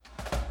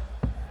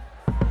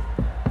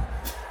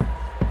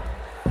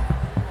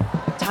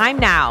Time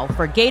now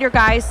for Gator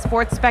Guys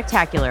Sports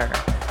Spectacular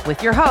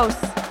with your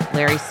hosts,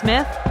 Larry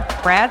Smith,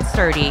 Brad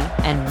Sturdy,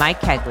 and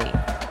Mike Kegley.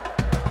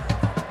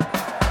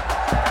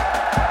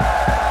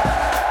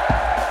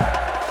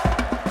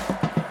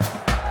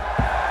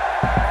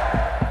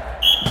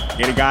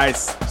 Gator Guys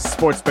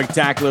Sports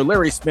Spectacular.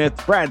 Larry Smith,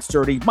 Brad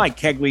Sturdy, Mike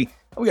Kegley.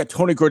 We got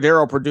Tony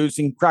Cordero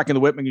producing, cracking the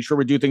whip, making sure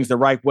we do things the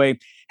right way.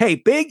 Hey,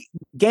 big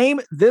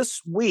game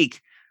this week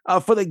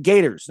for the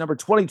Gators. Number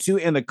 22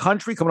 in the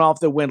country, coming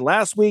off the win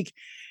last week.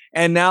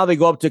 And now they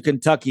go up to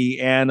Kentucky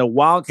and a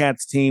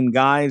Wildcats team,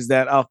 guys,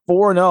 that are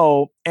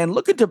 4-0 and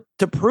looking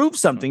to prove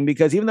something,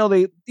 because even though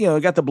they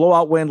got the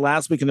blowout win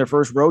last week in their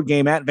first road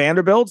game at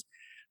Vanderbilt,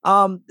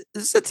 this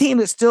is a team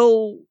that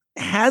still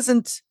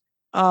hasn't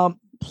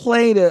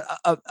played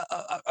a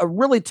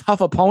really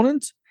tough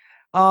opponent.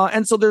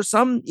 And so there's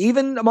some,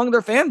 even among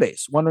their fan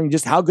base, wondering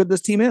just how good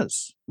this team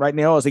is right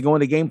now as they go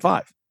into game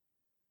 5.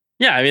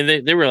 Yeah, I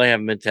mean, they really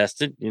haven't been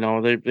tested.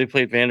 They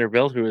played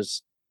Vanderbilt, who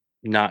is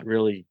not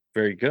really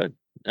very good.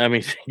 I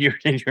mean, year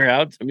in, year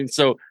out. I mean,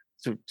 so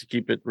to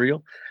keep it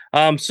real.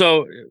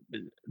 So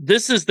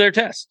this is their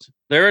test.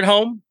 They're at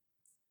home.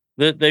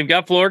 They've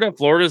got Florida.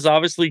 Florida's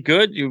obviously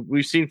good.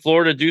 We've seen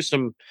Florida do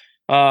some,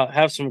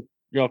 have some,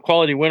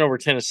 quality win over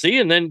Tennessee.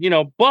 And then,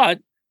 but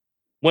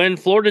when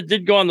Florida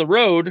did go on the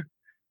road,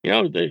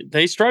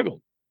 they struggled,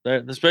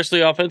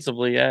 especially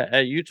offensively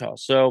at Utah.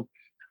 So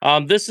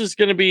this is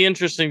going to be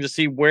interesting to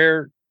see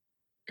where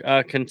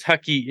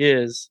Kentucky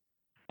is.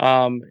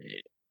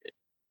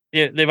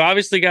 They've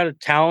obviously got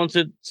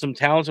some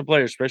talented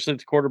players, especially at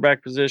the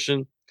quarterback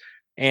position.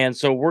 And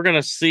so we're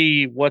going to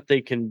see what they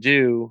can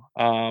do,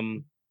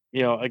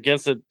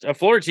 against a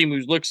Florida team who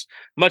looks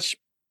much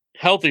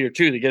healthier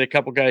too. They get a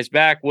couple guys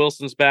back.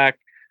 Wilson's back.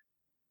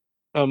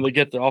 They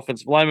get the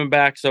offensive lineman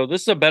back. So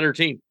this is a better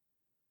team.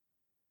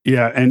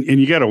 Yeah. And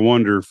you got to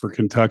wonder for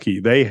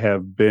Kentucky, they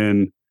have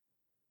been,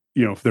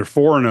 if they're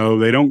 4-0,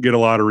 they don't get a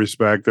lot of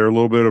respect. They're a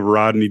little bit of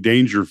Rodney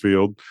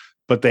Dangerfield,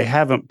 but they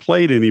haven't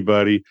played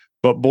anybody.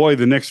 But boy,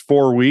 the next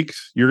 4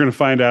 weeks, you're going to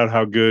find out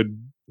how good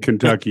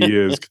Kentucky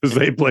is, because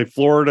they play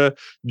Florida,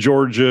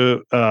 Georgia,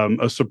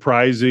 a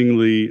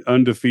surprisingly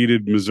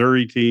undefeated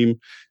Missouri team,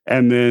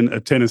 and then a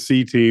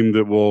Tennessee team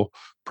that will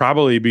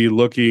probably be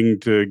looking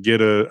to get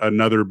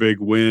another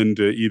big win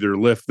to either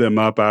lift them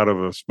up out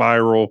of a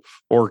spiral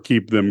or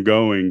keep them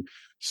going.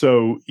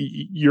 So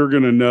you're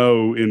going to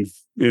know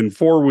in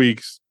 4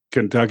 weeks,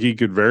 Kentucky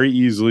could very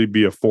easily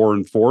be a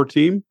 4-4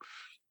 team,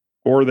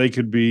 or they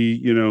could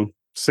be,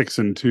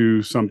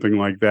 6-2, something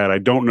like that. I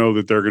don't know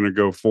that they're going to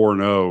go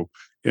 4-0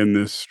 in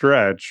this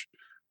stretch,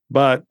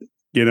 but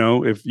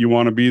if you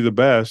want to be the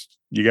best,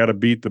 you got to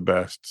beat the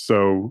best.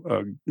 So,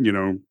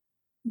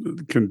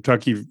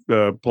 Kentucky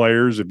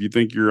players, if you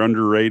think you're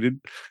underrated,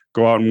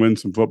 go out and win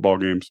some football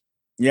games.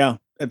 Yeah,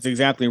 that's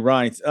exactly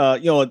right.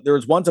 There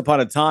was once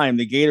upon a time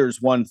the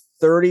Gators won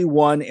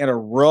 31 in a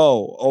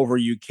row over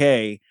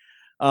UK.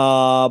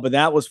 But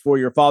that was for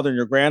your father and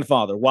your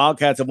grandfather.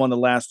 Wildcats have won the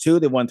last 2.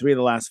 They won 3 of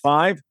the last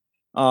 5.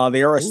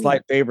 They are a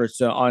slight favorites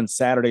on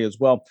Saturday as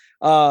well.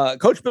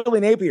 Coach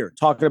Billy Napier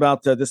talking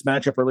about this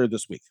matchup earlier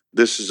this week.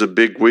 This is a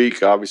big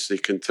week. Obviously,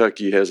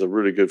 Kentucky has a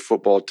really good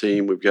football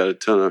team. We've got a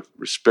ton of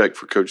respect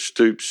for Coach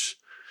Stoops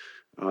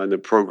and the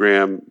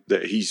program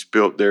that he's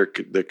built there,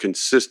 the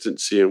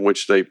consistency in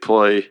which they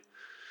play,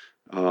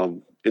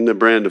 in the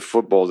brand of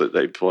football that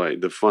they play,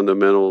 the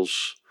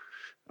fundamentals,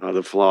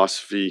 the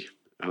philosophy.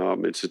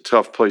 It's a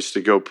tough place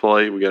to go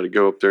play. We got to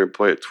go up there and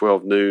play at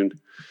 12 noon.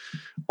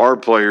 Our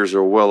players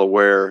are well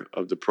aware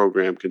of the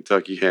program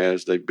Kentucky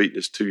has. They've beaten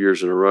us 2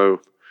 years in a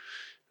row.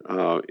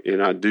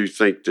 And I do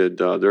think that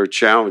there are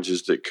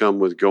challenges that come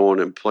with going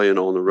and playing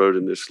on the road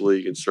in this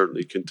league, and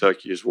certainly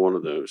Kentucky is one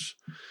of those.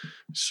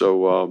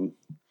 So,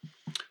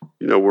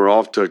 we're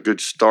off to a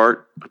good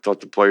start. I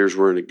thought the players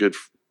were in a good,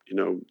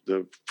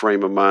 the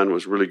frame of mind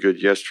was really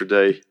good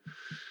yesterday.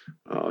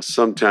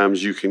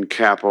 Sometimes you can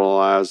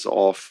capitalize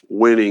off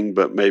winning,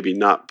 but maybe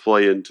not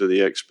play into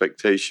the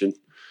expectation.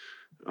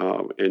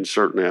 And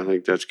certainly I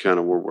think that's kind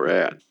of where we're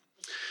at.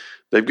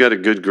 They've got a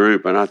good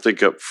group, and I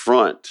think up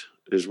front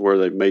is where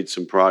they've made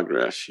some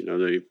progress.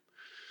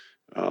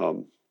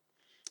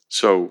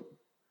 So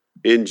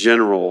in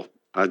general,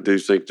 I do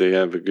think they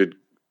have a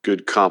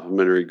good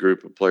complementary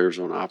group of players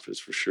on offense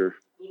for sure.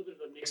 A little bit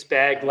of a mixed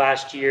bag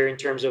last year in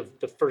terms of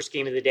the first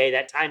game of the day,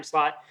 that time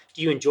slot.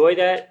 Do you enjoy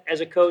that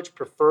as a coach?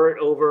 Prefer it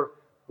over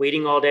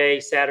waiting all day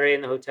Saturday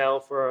in the hotel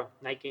for a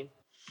night game?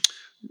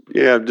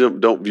 Yeah,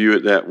 don't view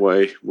it that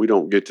way. We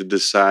don't get to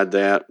decide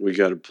that. We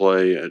got to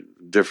play at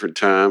different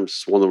times.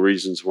 It's one of the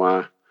reasons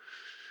why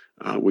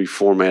we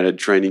formatted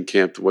training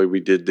camp the way we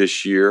did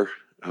this year.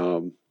 I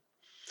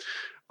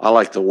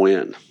like to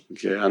win.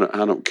 Okay,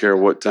 I don't care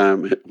what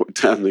time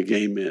the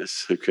game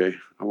is. Okay,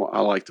 I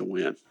like to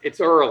win.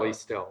 It's early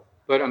still,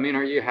 but I mean,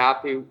 are you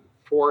happy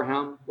for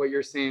him? What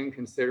you're seeing,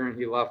 considering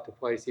he left the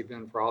place he'd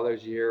been for all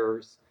those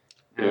years,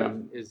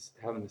 and is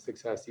having the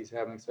success he's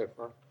having so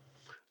far?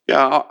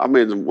 Yeah, I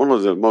mean, one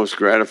of the most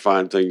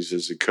gratifying things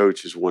as a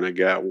coach is when a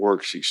guy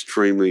works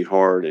extremely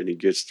hard and he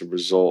gets the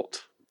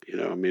result.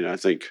 I mean, I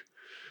think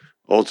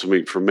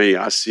ultimately for me,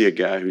 I see a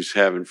guy who's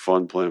having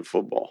fun playing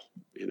football,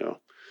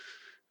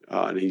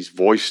 and he's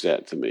voiced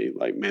that to me.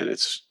 Like, man,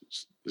 this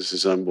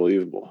is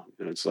unbelievable.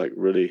 It's like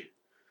really,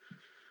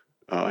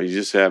 he's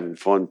just having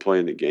fun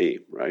playing the game,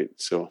 right?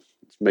 So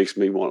it makes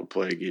me want to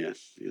play again,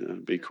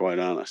 to be quite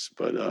honest.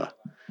 But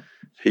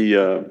he,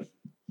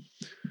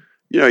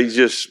 he's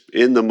just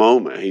in the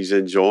moment. He's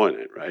enjoying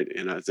it, right?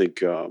 And I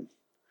think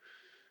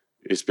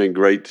it's been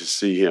great to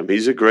see him.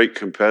 He's a great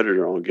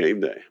competitor on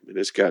game day. I mean,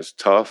 this guy's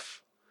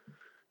tough.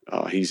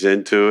 He's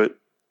into it.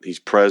 He's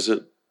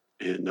present.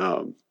 And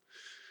I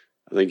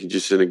think he's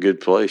just in a good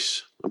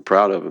place. I'm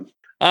proud of him.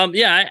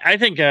 I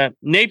think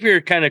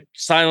Napier kind of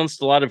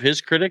silenced a lot of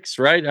his critics,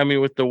 right? I mean,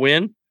 with the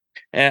win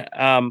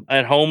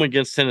at home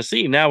against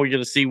Tennessee. Now we're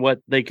going to see what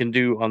they can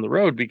do on the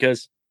road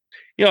because,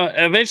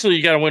 eventually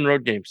you got to win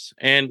road games.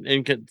 And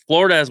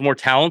Florida has more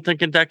talent than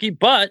Kentucky,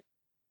 but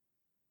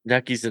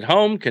Kentucky's at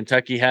home.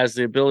 Kentucky has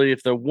the ability.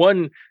 If the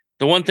one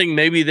thing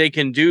maybe they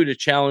can do to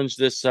challenge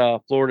this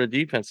Florida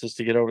defense is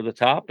to get over the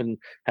top and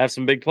have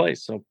some big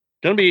plays. So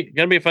gonna be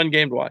a fun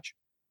game to watch.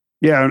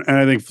 Yeah, and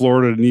I think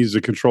Florida needs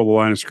to control the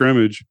line of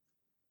scrimmage.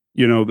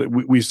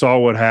 We saw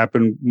what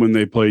happened when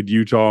they played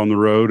Utah on the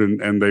road,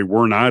 and they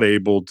were not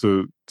able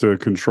to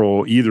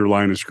control either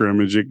line of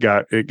scrimmage. It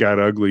got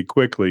ugly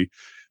quickly.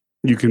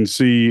 You can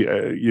see,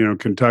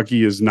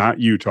 Kentucky is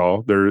not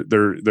Utah.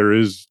 There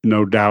is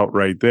no doubt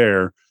right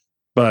there,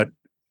 but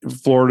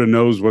Florida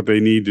knows what they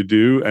need to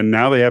do, and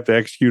now they have to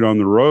execute on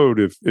the road.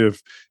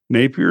 If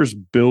Napier's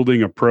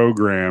building a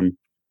program,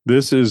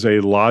 this is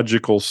a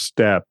logical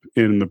step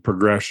in the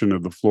progression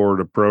of the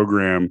Florida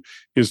program,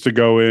 is to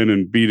go in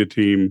and beat a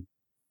team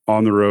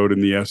on the road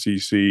in the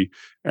SEC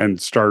and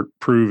start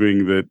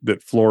proving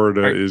that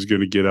Florida is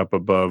going to get up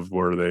above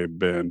where they've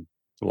been.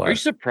 Are you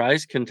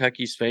surprised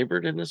Kentucky's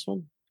favored in this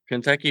one?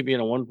 Kentucky being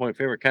a 1-point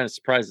favorite kind of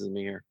surprises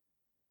me here.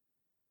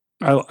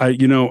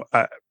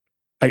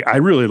 I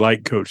really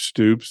like Coach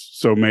Stoops,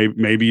 so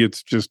maybe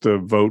it's just a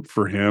vote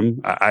for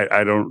him.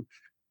 I don't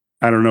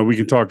know. We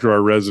can talk to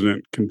our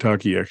resident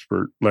Kentucky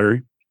expert,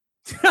 Larry.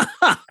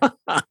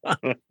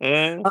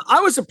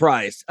 I was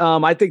surprised.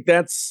 I think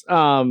that's,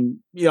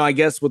 I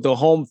guess with the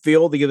home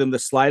field, to give them the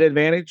slight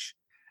advantage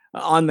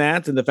on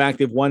that, and the fact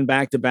they've won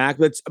back-to-back.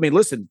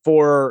 Listen,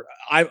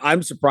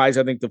 I'm surprised.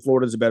 I think the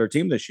Florida's a better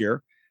team this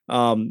year.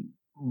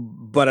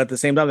 But at the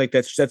same time, I think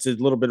that's a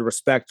little bit of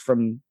respect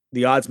from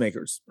the odds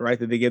makers, right?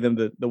 That they give them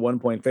the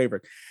 1-point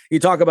favorite. You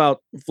talk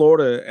about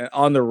Florida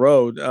on the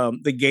road.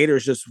 The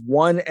Gators just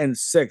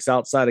 1-6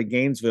 outside of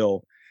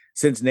Gainesville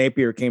since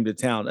Napier came to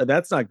town.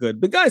 That's not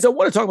good. But guys, I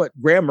want to talk about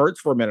Graham Mertz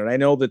for a minute. I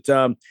know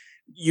that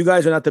you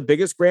guys are not the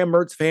biggest Graham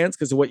Mertz fans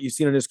because of what you've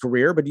seen in his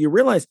career, but do you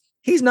realize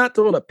he's not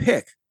thrown a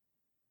pick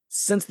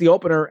since the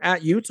opener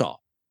at Utah?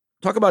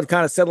 Talk about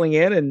kind of settling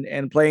in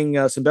and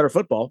playing some better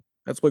football.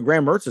 That's what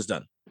Graham Mertz has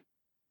done.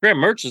 Graham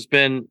Mertz has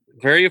been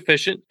very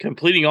efficient,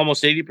 completing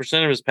almost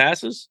 80% of his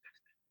passes.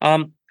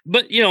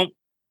 But,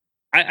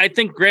 I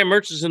think Graham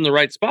Mertz is in the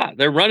right spot.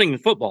 They're running the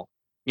football.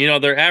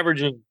 They're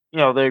averaging,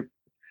 a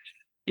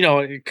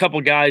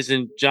couple guys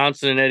in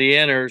Johnson and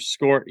Etienne are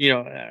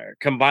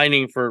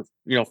combining for,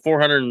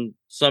 400 and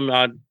some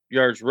odd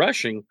yards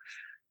rushing.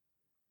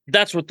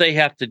 That's what they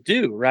have to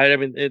do, right? I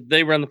mean,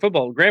 they run the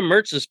football. Graham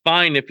Mertz is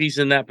fine if he's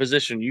in that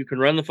position. You can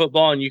run the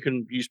football and you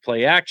can use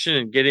play action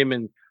and get him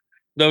in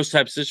those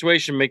types of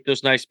situations, make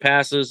those nice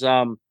passes.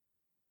 So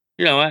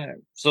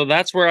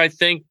that's where I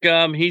think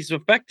he's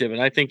effective.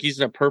 And I think he's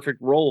in a perfect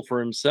role for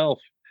himself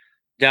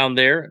down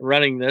there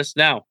running this.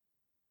 Now,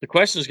 the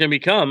question is going to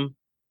become,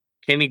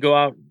 can he go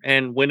out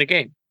and win a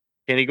game?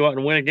 Can he go out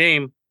and win a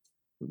game,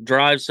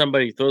 drive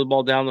somebody, throw the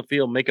ball down the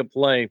field, make a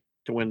play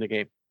to win the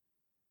game?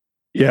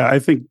 Yeah, I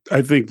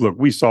think, look,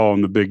 we saw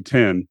in the Big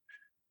Ten,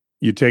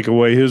 you take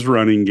away his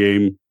running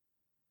game,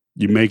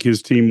 you make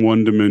his team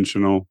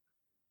one-dimensional,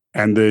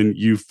 and then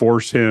you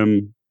force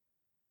him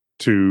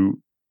to,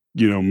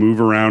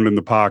 move around in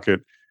the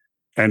pocket,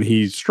 and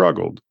he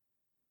struggled.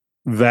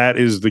 That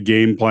is the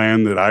game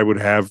plan that I would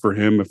have for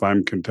him if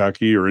I'm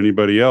Kentucky or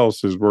anybody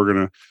else, is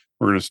we're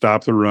gonna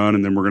stop the run,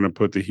 and then we're gonna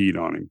put the heat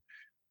on him.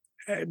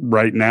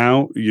 Right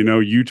now,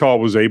 Utah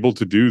was able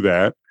to do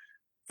that.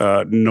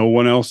 No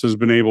one else has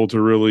been able to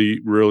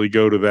really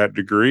go to that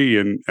degree.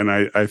 And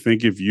I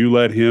think if you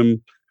let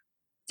him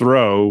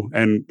throw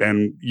and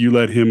you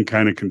let him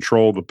kind of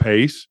control the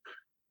pace,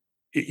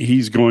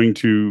 he's going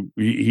to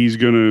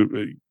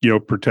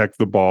protect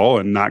the ball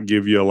and not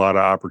give you a lot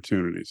of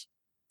opportunities.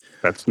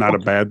 That's not a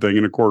bad thing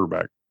in a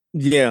quarterback.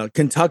 Yeah,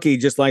 Kentucky,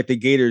 just like the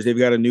Gators, they've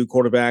got a new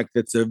quarterback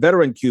that's a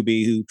veteran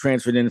QB who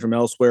transferred in from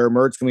elsewhere.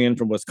 Mertz coming in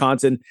from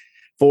Wisconsin.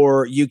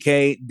 For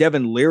UK,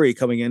 Devin Leary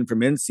coming in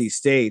from NC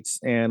State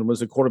and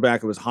was a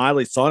quarterback that was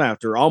highly sought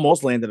after,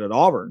 almost landed at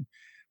Auburn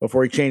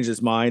before he changed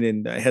his mind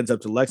and heads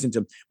up to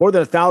Lexington. More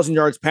than 1,000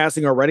 yards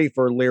passing already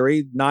for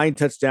Leary, 9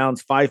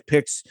 touchdowns, 5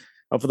 picks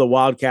for the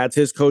Wildcats.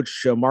 His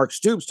coach, Mark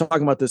Stoops,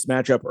 talking about this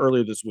matchup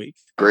earlier this week.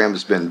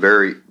 Graham's been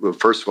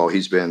first of all,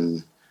 he's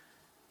been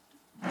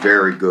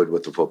very good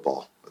with the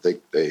football. I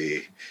think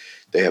they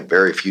have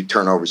very few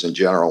turnovers in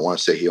general. I want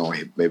to say he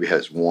only maybe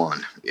has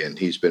one, and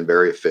he's been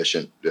very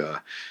efficient,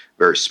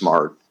 very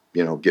smart,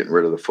 getting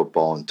rid of the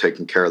football and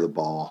taking care of the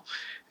ball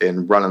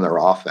and running their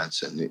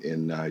offense, and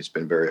he's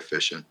been very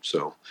efficient.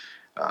 So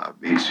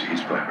he's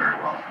played very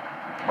well.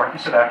 Mark, you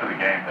said after the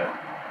game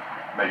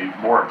that maybe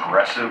more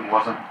aggressive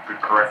wasn't the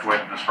correct way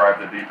to describe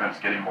the defense,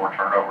 getting more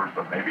turnovers,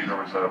 but maybe there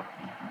was a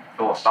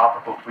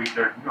philosophical tweak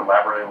there. Can you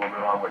elaborate a little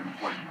bit on what you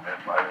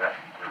meant by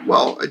that?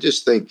 Well, I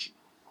just think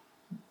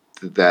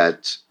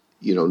that,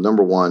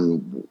 number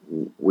one,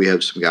 we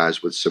have some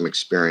guys with some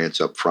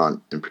experience up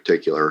front in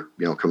particular,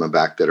 coming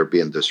back that are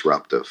being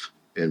disruptive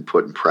and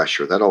putting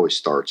pressure. That always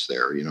starts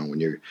there, when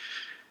you're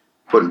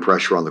putting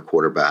pressure on the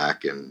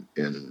quarterback and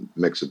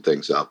mixing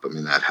things up. I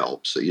mean, that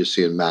helps. So you're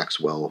seeing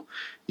Maxwell,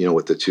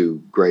 with the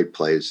two great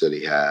plays that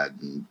he had.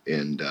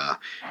 And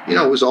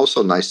it was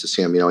also nice to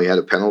see him, he had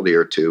a penalty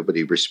or two, but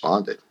he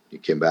responded. He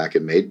came back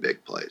and made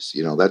big plays.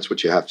 That's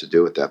what you have to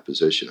do at that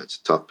position. It's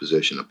a tough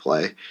position to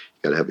play. You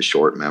got to have a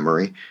short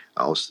memory.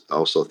 I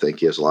also think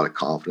he has a lot of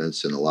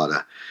confidence and a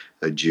lot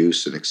of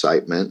juice and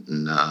excitement,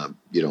 and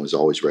is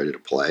always ready to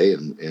play.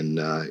 And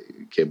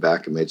came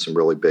back and made some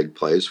really big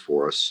plays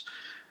for us.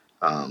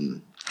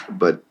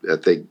 But I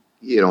think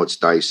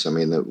it's nice. I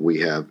mean, that we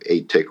have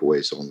 8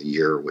 takeaways on the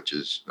year, which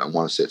is, I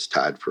want to say it's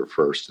tied for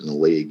first in the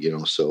league.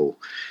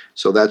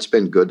 So that's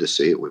been good to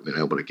see. We've been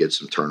able to get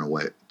some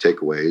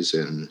takeaways,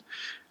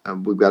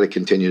 and we've got to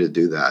continue to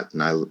do that.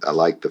 And I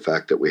like the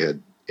fact that we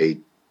had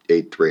eight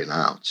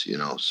 3-and-outs.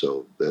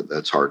 So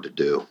that's hard to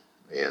do.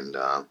 And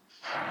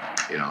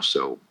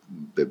so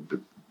they've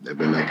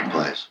been making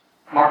plays.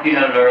 Mark, you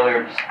noted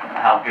earlier just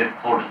how good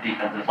Florida's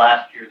defense is.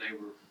 Last year they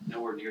were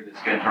nowhere near this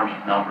good in terms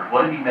of numbers.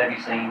 What have you maybe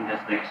seen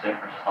that's the biggest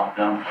difference on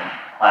them from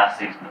last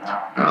season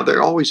to now?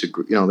 They're always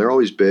they're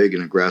always big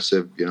and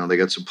aggressive. They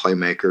got some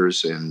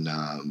playmakers, and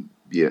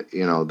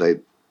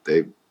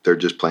they're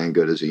just playing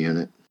good as a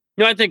unit.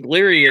 I think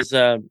Leary is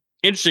an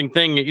interesting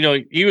thing.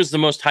 He was the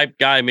most hyped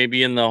guy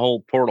maybe in the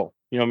whole portal.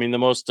 The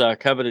most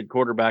coveted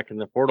quarterback in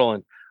the portal,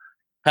 and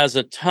has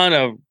a ton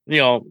of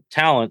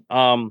talent.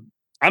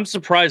 I'm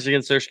surprised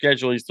against their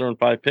schedule he's thrown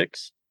 5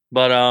 picks,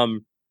 but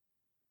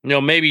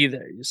maybe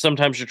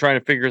sometimes you're trying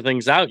to figure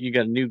things out. You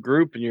got a new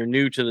group and you're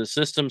new to the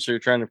system, so you're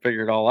trying to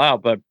figure it all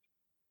out. But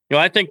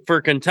I think for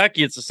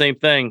Kentucky it's the same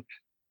thing.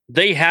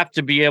 They have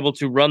to be able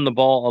to run the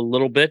ball a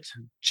little bit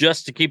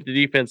just to keep the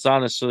defense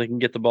honest, so they can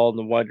get the ball in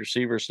the wide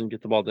receivers and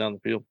get the ball down the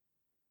field.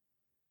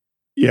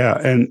 Yeah,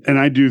 and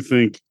I do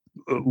think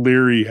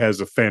Leary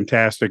has a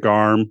fantastic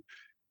arm.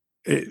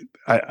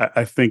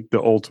 I think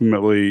that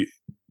ultimately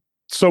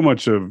so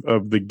much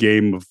of the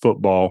game of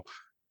football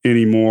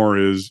anymore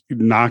is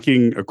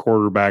knocking a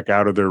quarterback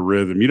out of their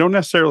rhythm. You don't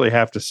necessarily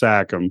have to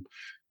sack them,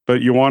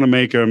 but you want to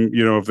make them,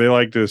 if they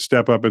like to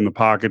step up in the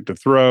pocket to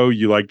throw,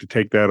 you like to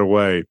take that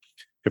away.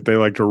 If they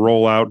like to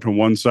roll out to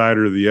one side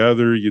or the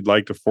other, you'd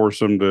like to force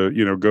them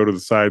to, go to the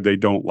side they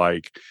don't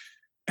like.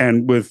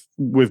 And with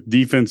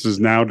defenses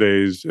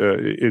nowadays,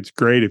 it's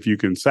great if you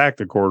can sack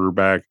the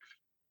quarterback,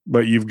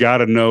 but you've got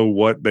to know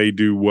what they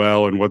do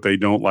well and what they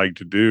don't like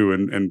to do,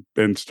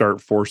 and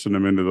start forcing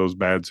them into those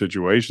bad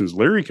situations.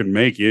 Leary can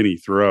make any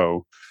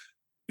throw.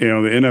 The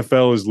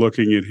NFL is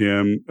looking at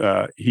him.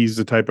 He's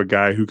the type of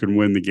guy who can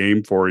win the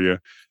game for you.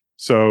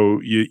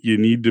 So you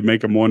need to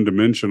make him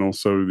one-dimensional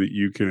so that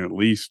you can at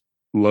least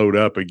load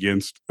up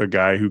against a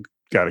guy who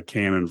got a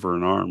cannon for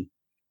an arm.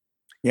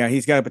 Yeah,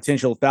 he's got a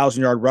potential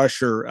 1,000-yard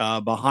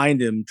rusher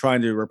behind him,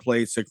 trying to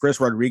replace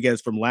Chris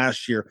Rodriguez from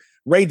last year.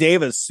 Ray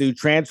Davis, who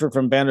transferred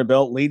from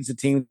Vanderbilt, leads the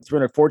team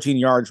 314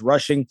 yards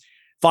rushing,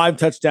 5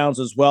 touchdowns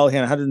as well. He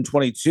had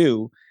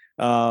 122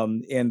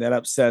 in that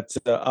upset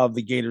of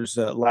the Gators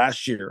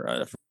last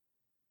year.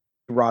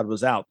 Rod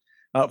was out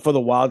for the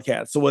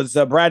Wildcats. So as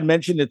Brad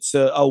mentioned, it's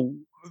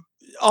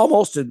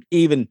almost an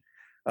even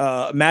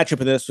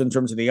matchup in this in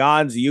terms of the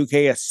odds. The UK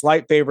a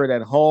slight favorite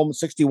at home,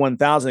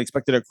 61,000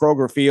 expected at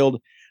Kroger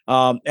Field,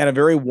 and a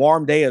very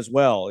warm day as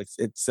well.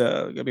 It's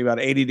going to be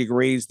about 80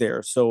 degrees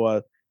there.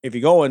 So if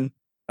you're going,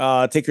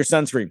 take your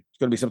sunscreen. It's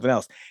going to be something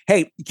else.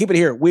 Hey, keep it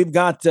here. We've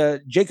got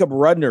Jacob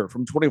Rudner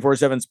from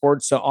 24/7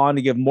 Sports on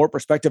to give more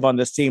perspective on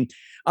this team.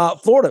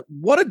 Florida,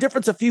 what a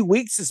difference a few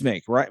weeks has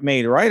made,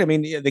 right? I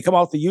mean, they come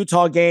off the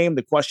Utah game.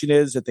 The question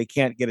is that they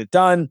can't get it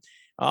done.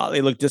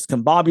 They look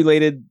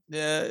discombobulated.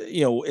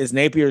 Is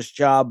Napier's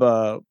job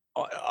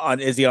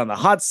is he on the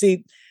hot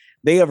seat?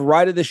 They have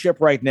righted the ship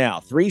right now.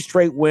 3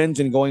 straight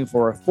wins and going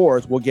for a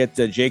 4th. We'll get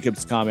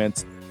Jacob's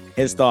comments,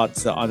 his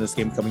thoughts on this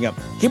game coming up.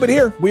 Keep it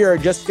here. We are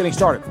just getting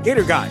started.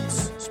 Gator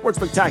Guys Sports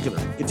Spectacular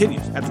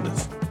continues after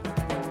this.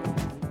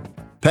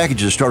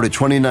 Packages start at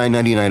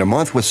 $29.99 a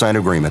month with signed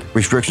agreement.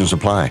 Restrictions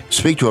apply.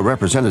 Speak to a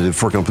representative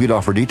for complete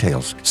offer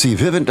details. See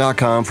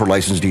Vivint.com for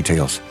license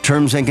details.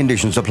 Terms and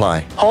conditions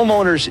apply.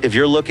 Homeowners, if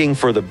you're looking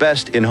for the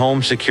best in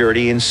home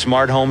security and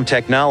smart home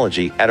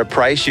technology at a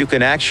price you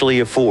can actually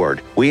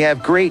afford, we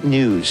have great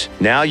news.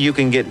 Now you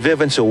can get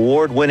Vivint's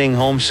award-winning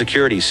home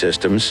security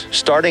systems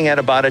starting at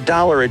about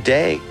 $1 a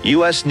day.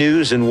 U.S.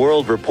 News and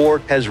World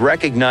Report has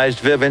recognized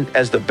Vivint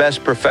as the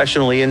best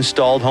professionally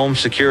installed home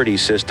security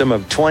system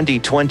of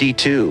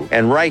 2022.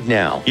 And right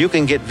now, you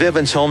can get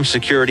Vivint's home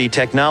security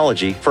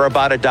technology for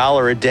about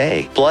 $1 a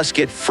day. Plus,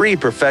 get free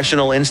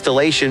professional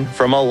installation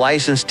from a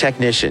licensed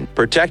technician.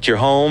 Protect your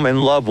home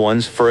and loved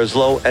ones for as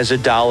low as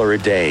 $1 a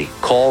day.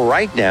 Call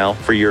right now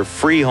for your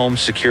free home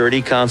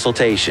security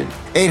consultation.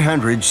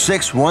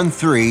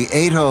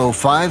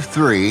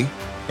 800-613-8053.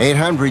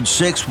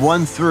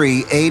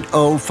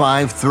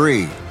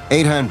 800-613-8053.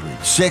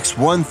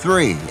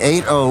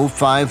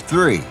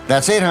 800-613-8053.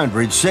 That's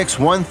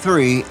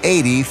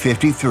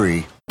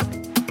 800-613-8053.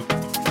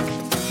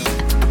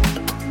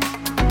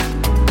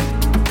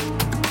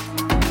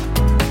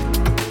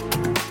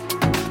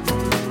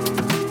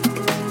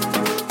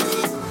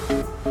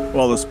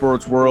 Well, the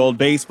sports world,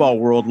 baseball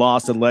world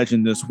lost a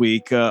legend this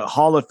week.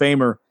 Hall of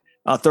Famer,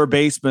 third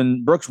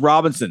baseman Brooks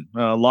Robinson,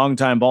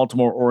 longtime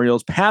Baltimore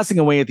Orioles, passing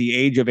away at the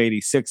age of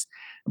 86.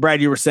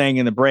 Brad, you were saying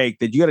in the break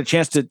that you got a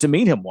chance to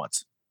meet him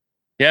once.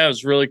 Yeah, it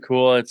was really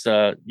cool. It's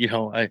I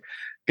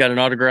got an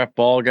autographed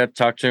ball, got to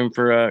talk to him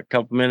for a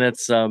couple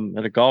minutes at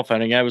a golf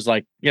outing. I was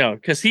like,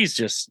 because he's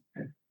just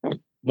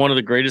one of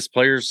the greatest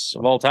players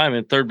of all time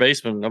and third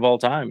baseman of all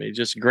time. He's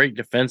just great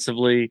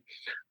defensively,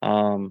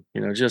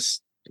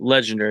 just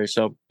legendary.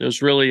 So it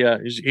was really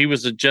he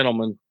was a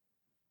gentleman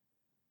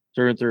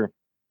through and through.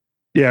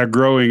 Yeah,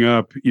 growing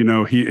up,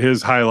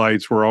 his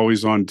highlights were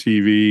always on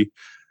TV.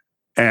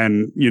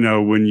 And,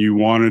 when you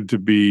wanted to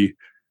be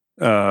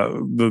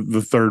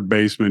the third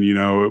baseman,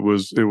 it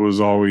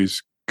was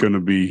always going to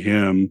be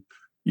him,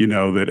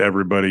 that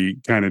everybody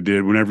kind of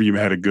did whenever you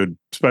had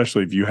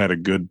especially if you had a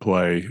good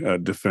play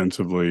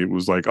defensively. It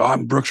was like, oh,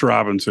 I'm Brooks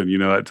Robinson,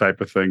 that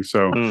type of thing.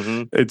 So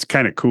It's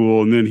kind of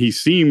cool. And then he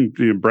seemed,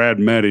 Brad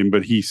met him,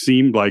 but he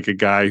seemed like a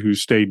guy who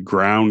stayed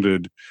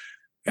grounded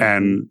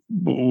and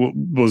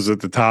was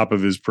at the top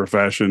of his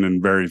profession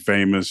and very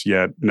famous,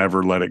 yet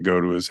never let it go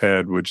to his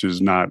head, which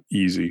is not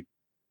easy.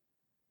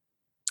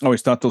 I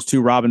always thought those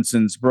two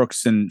Robinsons,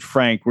 Brooks and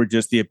Frank, were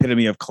just the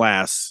epitome of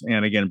class.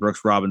 And again, Brooks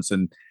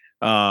Robinson,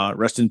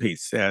 rest in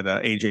peace at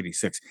age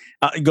 86.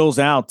 Goes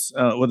out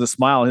with a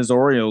smile. His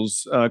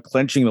Orioles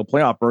clinching the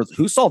playoff berth.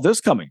 Who saw this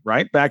coming,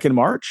 right? Back in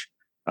March?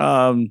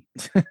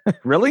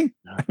 Really?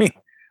 I mean,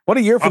 what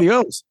a year for the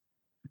O's.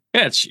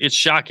 Yeah, it's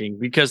shocking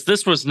because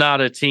this was not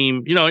a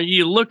team.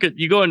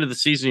 You go into the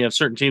season, you have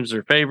certain teams that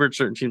are favored,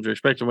 certain teams are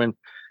expected to win.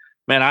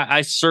 Man,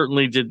 I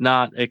certainly did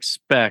not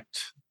expect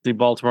the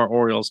Baltimore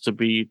Orioles to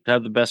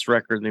have the best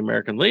record in the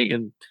American League,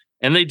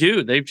 and they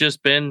do. They've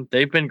been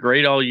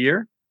great all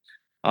year.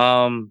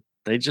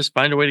 They just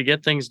find a way to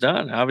get things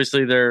done.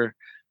 Obviously, they're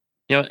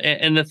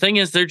and the thing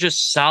is, they're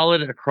just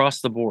solid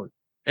across the board.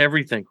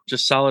 Everything,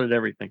 just solid at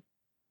everything.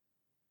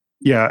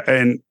 Yeah,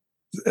 and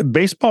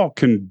baseball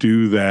can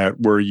do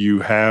that where you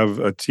have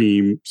a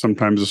team,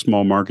 sometimes a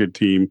small market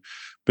team,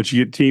 but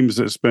you get teams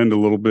that spend a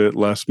little bit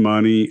less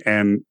money.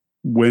 And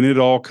when it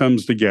all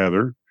comes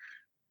together,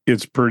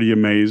 it's pretty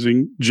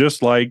amazing.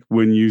 Just like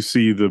when you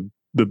see the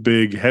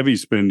big heavy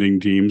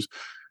spending teams,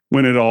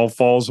 when it all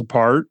falls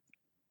apart,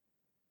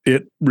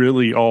 it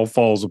really all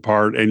falls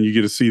apart and you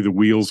get to see the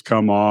wheels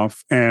come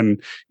off. And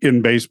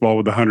in baseball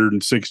with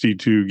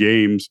 162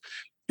 games,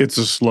 it's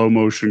a slow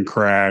motion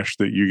crash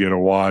that you get to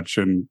watch,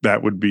 and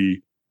that would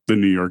be the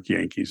New York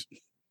Yankees.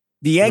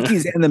 The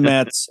Yankees and the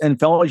Mets, and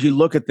fellas, you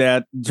look at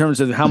that in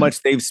terms of how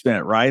much they've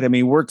spent, right? I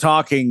mean, we're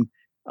talking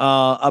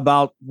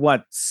about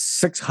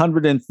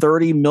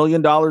 $630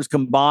 million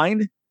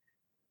combined,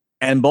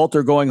 and both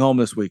are going home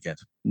this weekend.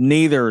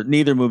 Neither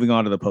moving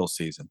on to the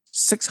postseason.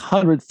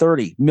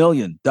 $630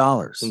 million.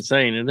 It's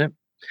insane, isn't it?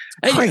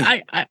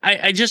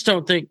 I just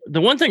don't think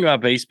the one thing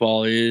about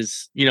baseball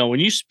is,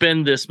 when you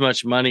spend this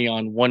much money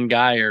on one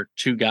guy or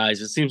two guys,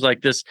 it seems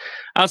like this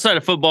outside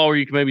of football where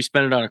you can maybe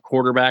spend it on a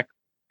quarterback.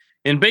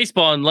 In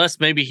baseball,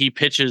 unless maybe he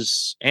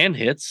pitches and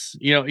hits,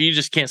 you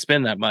just can't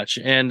spend that much.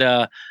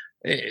 And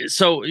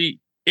so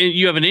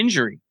you have an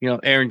injury.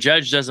 Aaron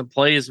Judge doesn't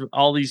play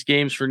all these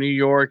games for New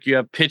York. You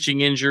have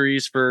pitching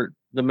injuries for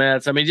the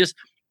Mets. I mean, just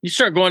you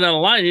start going down the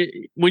line.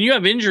 When you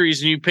have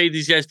injuries and you pay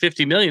these guys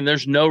 $50 million,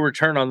 there's no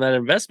return on that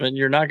investment.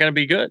 You're not going to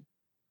be good.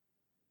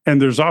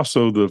 And there's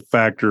also the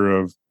factor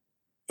of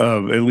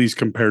at least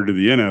compared to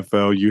the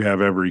NFL, you have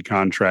every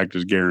contract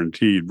is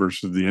guaranteed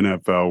versus the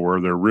NFL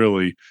where they're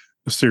really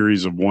a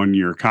series of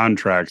 1-year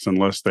contracts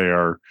unless they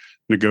are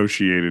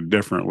negotiated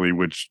differently,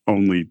 which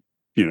only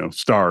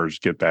stars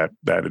get that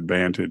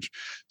advantage.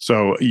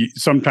 So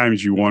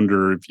sometimes you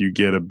wonder if you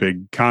get a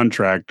big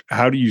contract,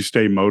 how do you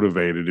stay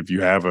motivated if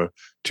you have a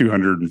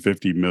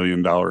 $250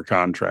 million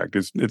contract?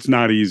 It's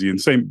not easy. And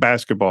same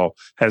basketball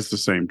has the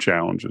same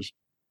challenges.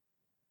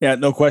 Yeah,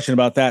 no question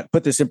about that.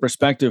 Put this in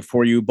perspective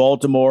for you.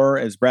 Baltimore,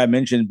 as Brad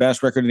mentioned,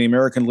 best record in the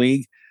American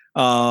League,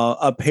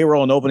 a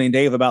payroll on opening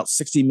day of about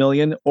 60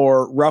 million,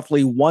 or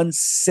roughly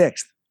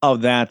 1/6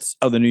 of that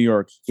of the New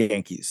York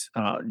Yankees.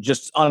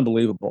 Just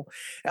unbelievable.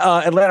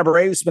 Atlanta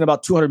Braves spent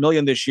about 200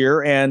 million this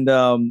year, and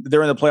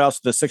they're in the playoffs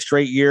for the 6th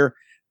straight year.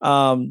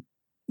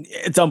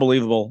 It's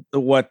unbelievable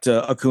what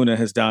Acuna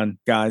has done,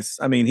 guys.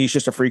 I mean, he's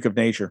just a freak of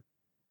nature.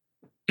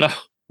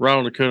 Oh,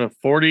 Ronald Acuna,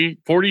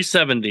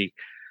 40-70.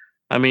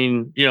 I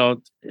mean,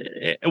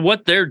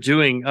 what they're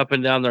doing up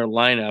and down their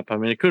lineup. I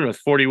mean, Acuna with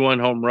 41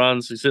 home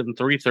runs. He's hitting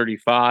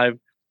 335.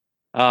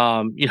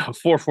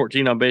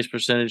 414 on base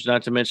percentage,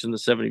 not to mention the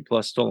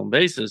 70+ stolen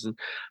bases.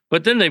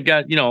 But then they've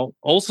got,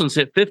 Olson's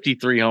hit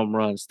 53 home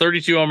runs,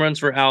 32 home runs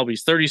for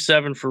Albies,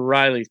 37 for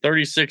Riley,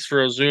 36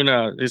 for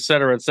Ozuna, et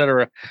cetera, et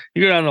cetera.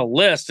 You go down the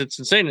list, it's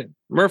insane.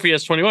 Murphy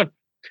has 21.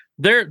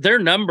 Their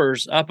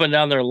numbers up and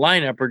down their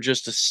lineup are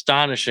just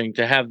astonishing.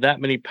 To have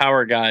that many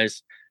power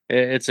guys,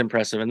 it's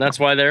impressive. And that's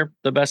why they're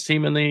the best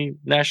team in the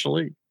National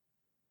League.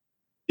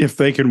 If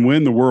they can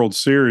win the World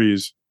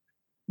Series,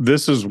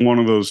 this is one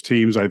of those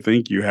teams I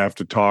think you have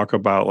to talk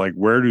about, like,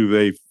 where do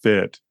they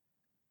fit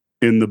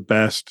in the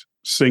best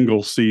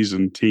single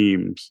season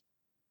teams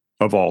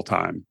of all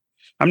time?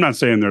 I'm not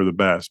saying they're the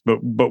best, but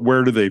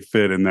where do they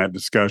fit in that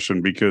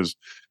discussion? Because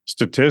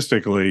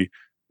statistically,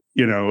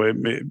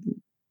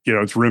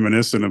 it's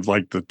reminiscent of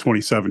like the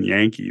 27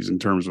 Yankees in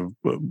terms of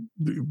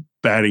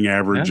batting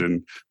average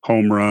and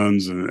home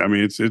runs. And I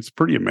mean, it's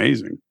pretty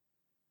amazing.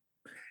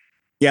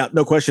 Yeah,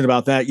 no question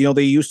about that.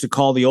 They used to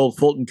call the old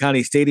Fulton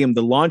County Stadium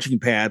the launching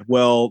pad.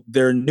 Well,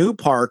 their new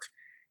park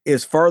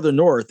is farther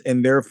north,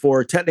 and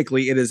therefore,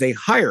 technically, it is a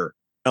higher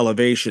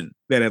elevation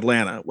than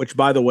Atlanta, which,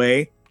 by the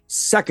way,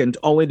 second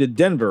only to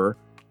Denver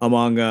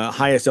among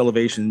highest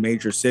elevation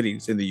major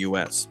cities in the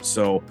U.S.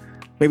 So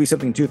maybe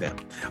something to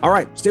that. All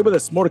right, stay with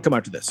us. More to come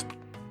after this.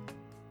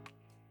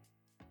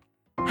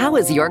 How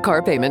is your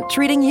car payment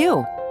treating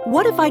you?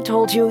 What if I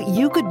told you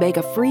you could make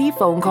a free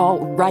phone call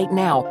right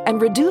now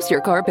and reduce your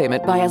car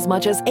payment by as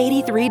much as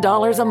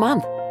 $83 a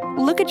month?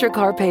 Look at your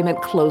car payment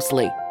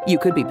closely. You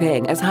could be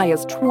paying as high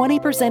as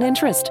 20%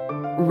 interest.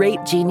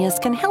 Rate Genius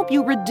can help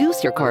you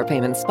reduce your car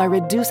payments by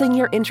reducing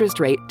your interest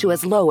rate to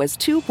as low as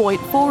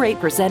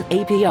 2.48%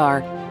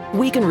 APR.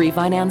 We can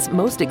refinance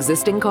most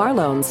existing car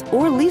loans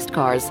or leased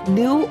cars,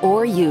 new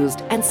or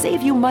used, and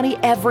save you money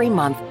every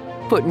month.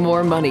 Put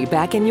more money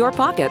back in your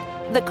pocket.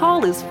 The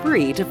call is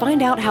free to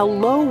find out how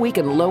low we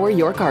can lower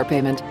your car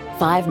payment.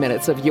 5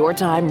 minutes of your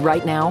time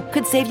right now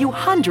could save you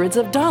hundreds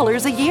of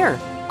dollars a year.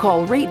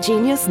 Call Rate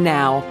Genius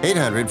now.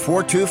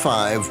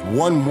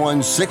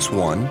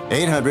 800-425-1161.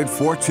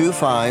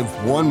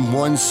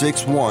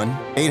 800-425-1161.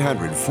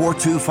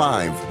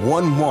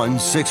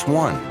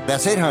 800-425-1161.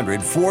 That's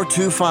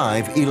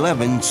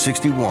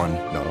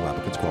 800-425-1161. Not all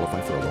applicants qualify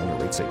for a loan or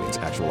rate savings.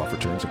 Actual offer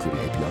terms, including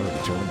APR, are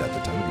determined at the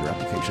time of your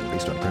application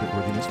based on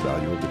creditworthiness,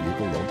 value of the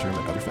vehicle, loan term,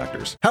 and other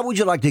factors. How would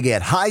you like to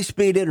get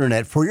high-speed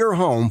internet for your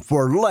home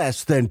for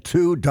less than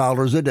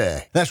 $2 a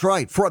day? That's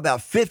right. For about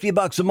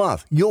 $50 a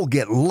month, you'll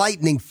get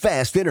lightning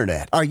fast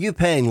internet. Are you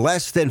paying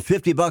less than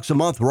 $50 a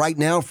month right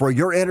now for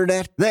your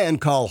internet? Then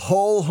call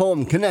Whole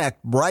Home Connect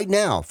right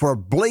now for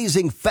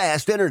blazing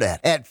fast internet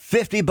at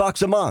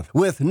 $50 a month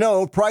with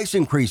no price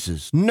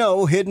increases,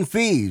 no hidden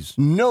fees,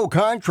 no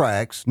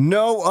contracts,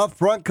 no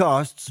upfront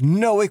costs,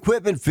 no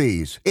equipment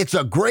fees. It's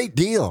a great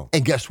deal.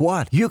 And guess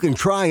what? You can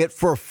try it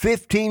for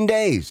 15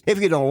 days. If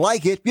you don't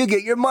like it, you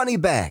get your money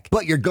back.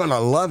 But you're gonna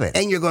love it,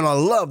 and you're gonna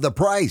love the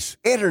price.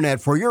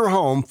 Internet for your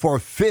home for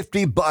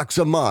 $50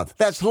 a month.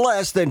 That's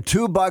less than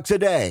 $2 a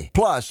day.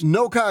 Plus,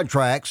 no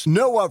contracts,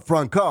 no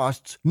upfront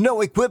costs,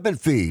 no equipment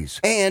fees,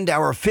 and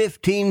our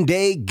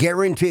 15-day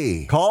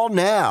guarantee. Call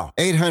now.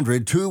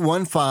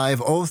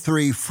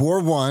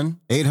 800-215-0341.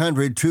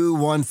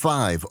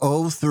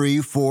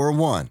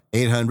 800-215-0341.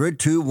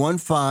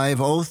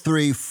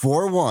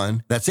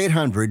 800-215-0341. That's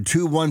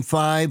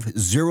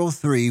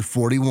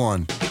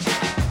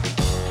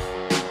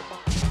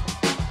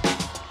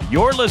 800-215-0341.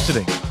 You're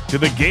listening to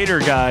the Gator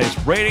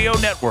Guys Radio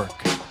Network.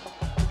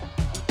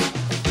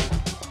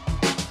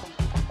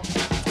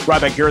 Right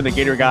back here in the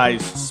Gator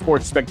Guys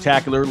Sports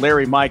Spectacular,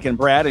 Larry, Mike, and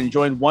Brad, and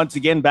joined once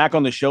again back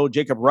on the show,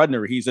 Jacob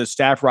Rudner. He's a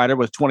staff writer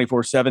with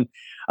 24/7.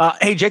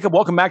 Hey, Jacob,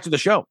 welcome back to the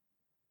show.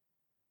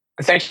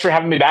 Thanks for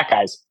having me back,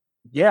 guys.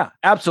 Yeah,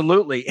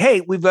 absolutely.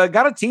 Hey, we've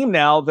got a team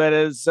now that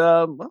is,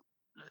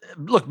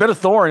 been a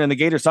thorn in the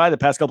Gator side the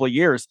past couple of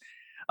years.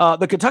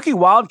 The Kentucky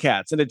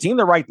Wildcats, and a team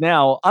that right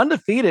now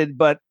undefeated,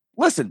 but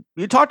listen,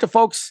 you talk to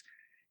folks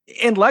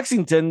in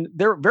Lexington,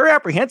 they're very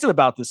apprehensive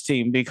about this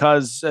team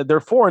because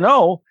they're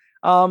 4-0,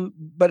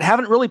 but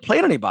haven't really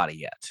played anybody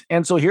yet.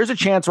 And so here's a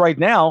chance right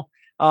now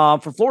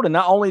for Florida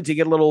not only to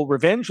get a little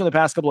revenge from the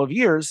past couple of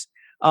years,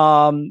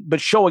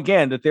 but show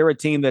again that they're a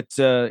team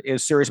that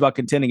is serious about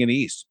contending in the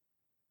East.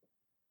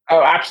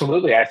 Oh,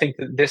 absolutely. I think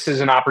that this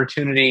is an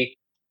opportunity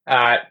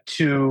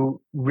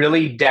to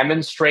really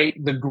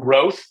demonstrate the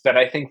growth that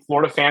I think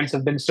Florida fans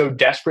have been so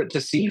desperate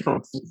to see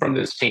from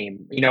this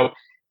team.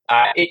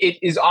 It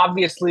is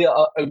obviously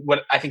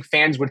what I think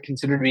fans would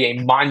consider to be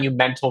a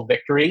monumental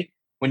victory.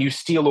 When you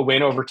steal a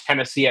win over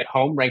Tennessee at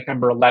home, ranked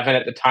number 11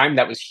 at the time,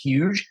 that was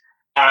huge.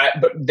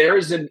 But there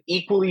is an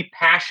equally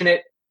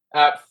passionate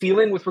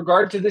feeling with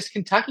regard to this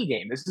Kentucky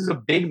game. This is a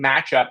big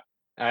matchup.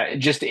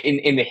 Just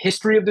in the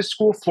history of the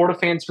school, Florida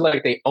fans feel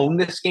like they own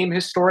this game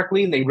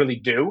historically, and they really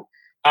do.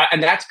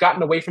 And that's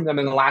gotten away from them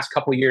in the last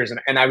couple of years.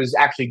 And I was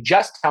actually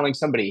just telling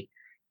somebody,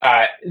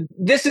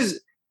 this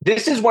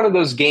is one of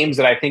those games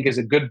that I think is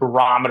a good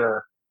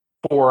barometer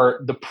for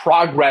the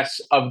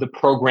progress of the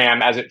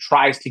program as it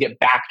tries to get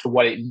back to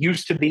what it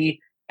used to be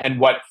and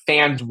what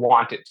fans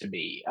want it to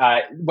be.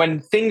 When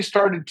things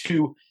started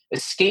to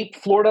escape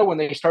Florida, when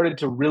they started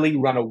to really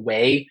run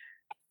away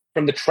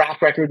from the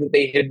track record that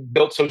they had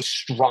built so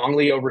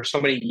strongly over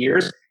so many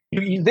years,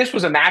 this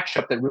was a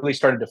matchup that really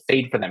started to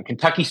fade for them.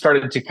 Kentucky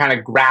started to kind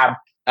of grab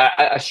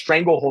a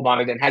stranglehold on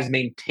it and has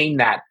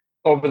maintained that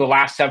over the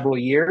last several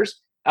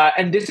years.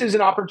 And this is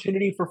an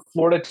opportunity for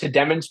Florida to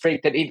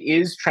demonstrate that it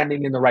is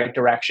trending in the right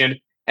direction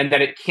and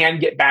that it can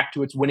get back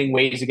to its winning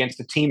ways against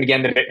a team,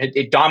 again, that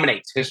it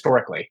dominates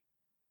historically.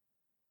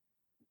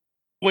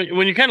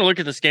 When you kind of look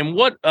at this game,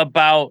 what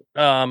about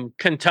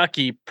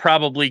Kentucky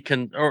probably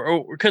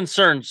or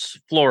concerns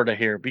Florida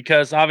here?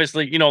 Because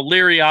obviously,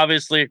 Leary,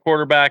 obviously a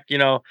quarterback,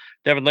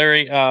 Devin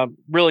Leary,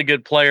 really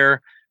good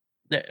player,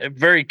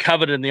 very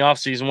coveted in the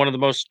offseason, one of the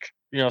most,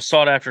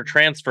 sought after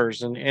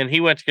transfers. And he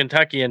went to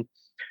Kentucky. And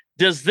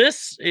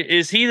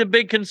is he the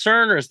big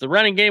concern, or is the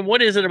running game?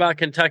 What is it about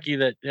Kentucky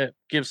that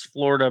keeps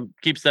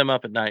them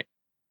up at night?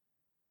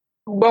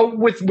 Well,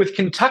 with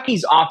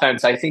Kentucky's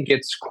offense, I think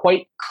it's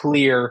quite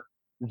clear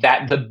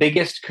that the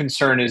biggest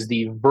concern is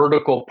the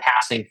vertical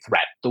passing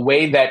threat. The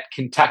way that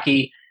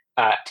Kentucky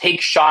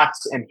takes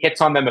shots and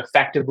hits on them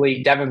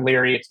effectively. Devin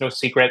Leary, it's no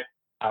secret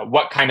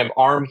what kind of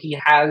arm he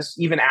has,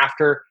 even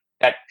after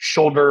that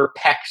shoulder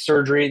pec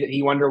surgery that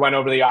he underwent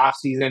over the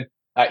offseason.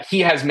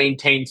 He has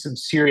maintained some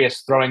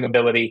serious throwing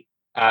ability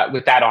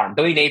with that arm.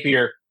 Billy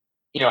Napier,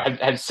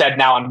 has said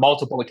now on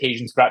multiple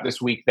occasions throughout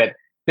this week that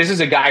this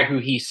is a guy who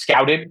he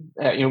scouted,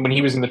 when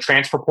he was in the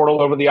transfer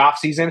portal over the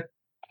offseason.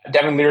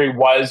 Devin Leary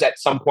was at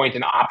some point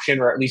an option,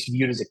 or at least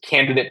viewed as a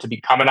candidate to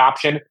become an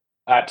option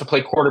to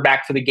play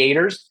quarterback for the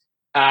Gators.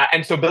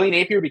 And so Billy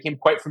Napier became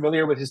quite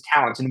familiar with his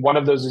talents, and one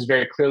of those is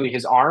very clearly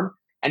his arm.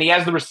 And he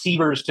has the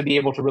receivers to be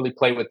able to really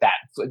play with that.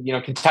 So,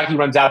 Kentucky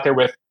runs out there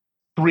with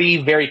 3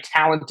 very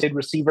talented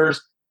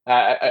receivers,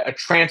 a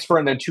transfer,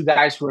 and then 2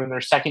 guys who are in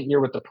their second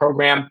year with the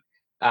program.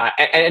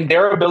 And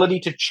their ability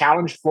to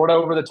challenge Florida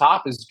over the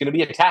top is going to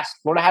be a test.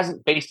 Florida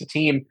hasn't faced a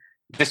team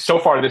so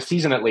far this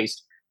season, at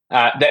least,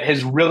 that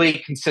has really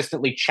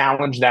consistently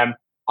challenged them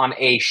on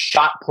a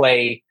shot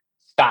play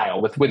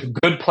style with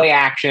good play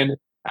action,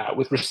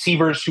 with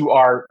receivers who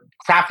are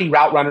crafty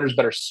route runners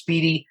but are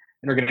speedy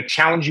and are going to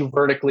challenge you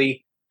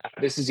vertically.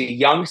 This is a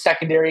young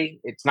secondary.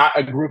 It's not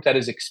a group that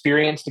is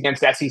experienced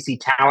against SEC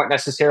talent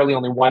necessarily.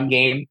 Only one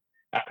game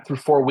through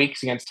 4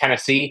 weeks against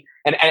Tennessee.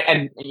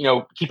 And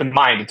keep in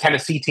mind, a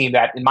Tennessee team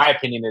that, in my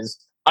opinion, is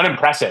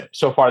unimpressive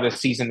so far this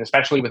season,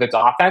 especially with its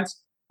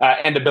offense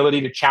and ability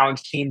to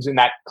challenge teams in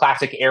that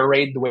classic air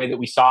raid, the way that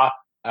we saw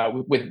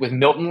with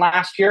Milton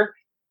last year.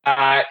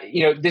 I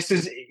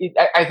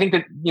think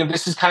that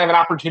this is kind of an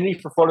opportunity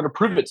for Florida to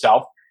prove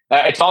itself.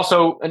 It's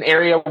also an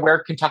area where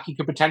Kentucky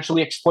could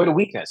potentially exploit a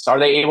weakness. Are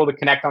they able to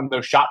connect on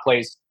those shot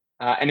plays?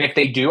 And if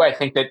they do, I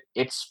think that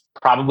it's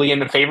probably in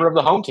the favor of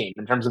the home team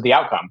in terms of the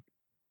outcome.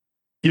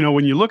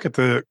 When you look at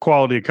the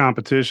quality of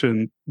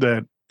competition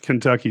that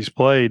Kentucky's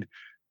played,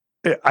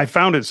 I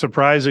found it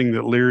surprising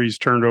that Leary's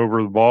turned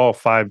over the ball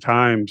 5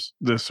 times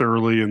this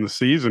early in the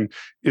season.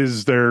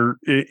 Is there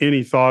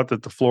any thought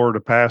that the Florida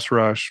pass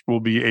rush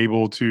will be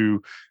able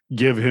to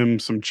give him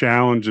some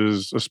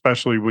challenges,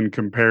 especially when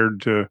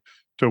compared to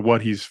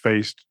what he's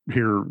faced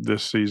here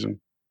this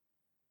season?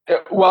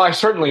 Well, I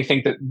certainly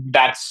think that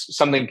that's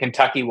something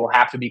Kentucky will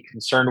have to be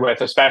concerned with,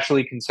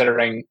 especially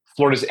considering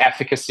Florida's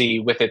efficacy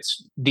with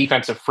its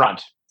defensive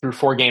front through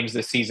 4 games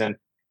this season.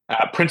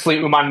 Princely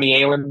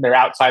Umanmielen, their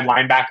outside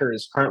linebacker,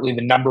 is currently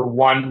the number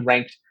 1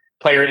 ranked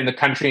player in the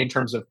country in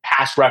terms of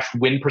pass rush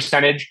win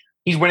percentage.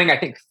 He's winning, I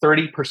think,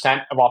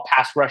 30% of all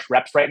pass rush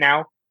reps right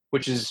now,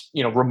 which is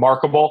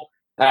remarkable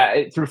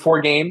through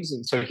 4 games.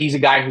 And so he's a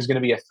guy who's going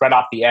to be a threat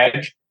off the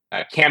edge.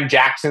 Cam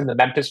Jackson, the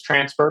Memphis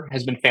transfer,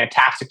 has been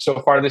fantastic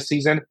so far this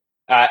season.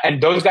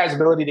 And those guys'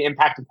 ability to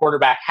impact the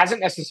quarterback hasn't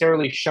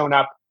necessarily shown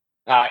up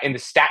in the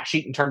stat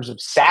sheet in terms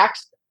of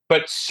sacks,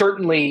 but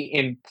certainly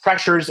in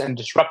pressures and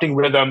disrupting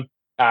rhythm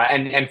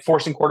and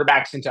forcing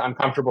quarterbacks into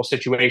uncomfortable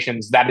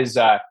situations. That is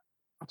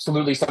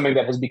absolutely something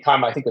that has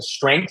become, I think, a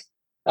strength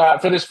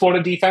for this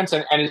Florida defense,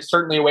 and it's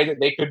certainly a way that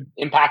they could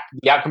impact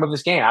the outcome of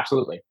this game.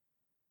 Absolutely.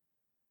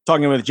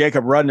 Talking with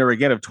Jacob Rudner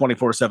again of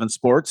 24/7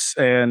 Sports,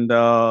 and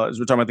as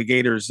we're talking about the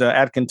Gators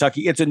at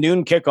Kentucky, it's a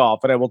noon kickoff,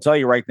 and I will tell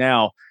you right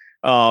now,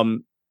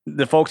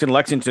 the folks in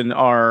Lexington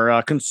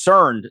are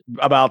concerned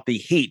about the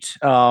heat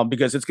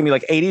because it's going to be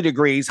like 80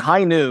 degrees,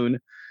 high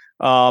noon.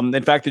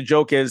 In fact, the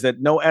joke is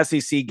that no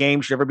SEC game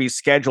should ever be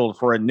scheduled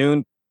for a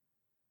noon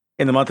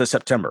in the month of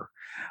September.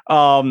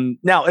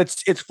 Now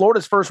it's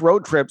Florida's first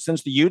road trip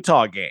since the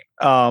Utah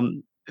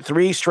game.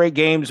 3 straight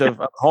games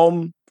of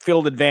home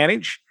field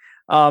advantage.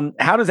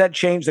 How does that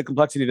change the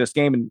complexity of this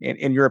game,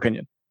 in your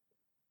opinion?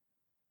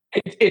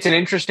 It's an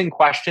interesting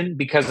question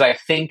because I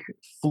think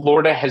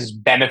Florida has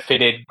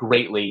benefited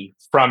greatly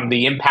from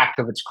the impact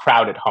of its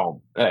crowd at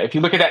home. If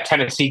you look at that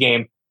Tennessee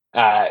game,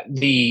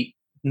 the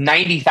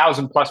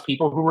 90,000 plus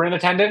people who were in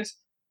attendance,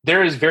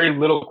 there is very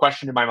little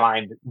question in my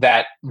mind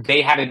that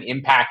they had an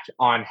impact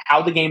on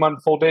how the game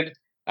unfolded.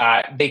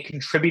 They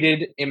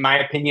contributed, in my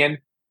opinion,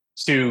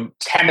 to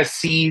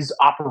Tennessee's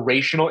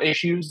operational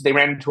issues. They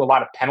ran into a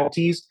lot of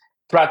penalties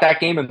throughout that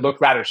game and looked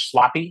rather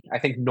sloppy. I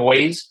think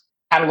noise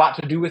had a lot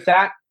to do with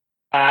that.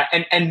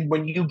 And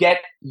when you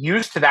get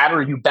used to that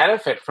or you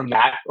benefit from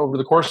that over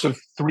the course of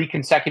 3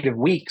 consecutive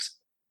weeks,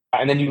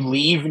 and then you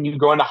leave and you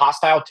go into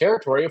hostile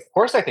territory, of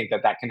course, I think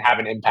that can have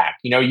an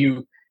impact.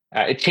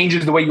 It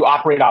changes the way you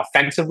operate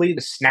offensively.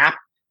 The snap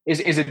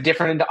is a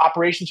different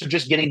operation. So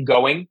just getting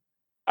going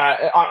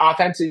on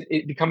offense,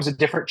 it becomes a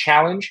different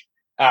challenge.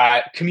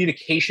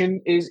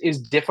 Communication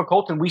is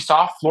difficult, and we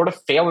saw Florida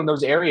fail in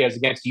those areas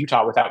against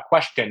Utah without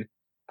question.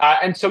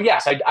 And so,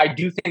 yes, I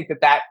do think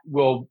that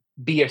will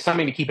be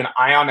something to keep an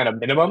eye on at a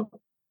minimum.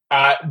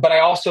 But I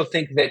also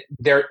think that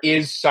there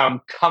is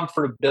some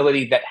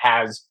comfortability that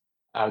has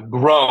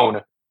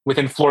grown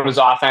within Florida's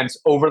offense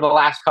over the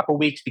last couple of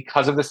weeks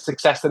because of the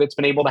success that it's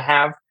been able to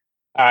have,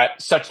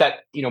 such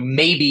that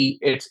maybe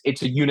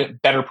it's a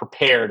unit better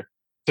prepared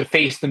to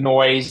face the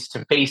noise,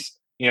 to face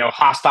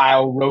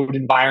hostile road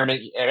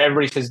environment.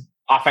 Everybody says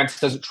offense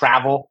doesn't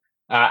travel.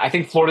 I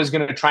think Florida is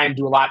going to try and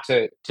do a lot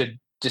to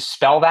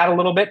dispel that a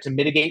little bit, to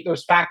mitigate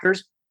those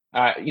factors.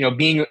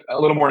 Being a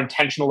little more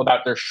intentional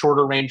about their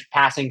shorter range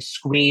passing,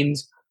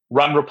 screens,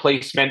 run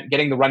replacement,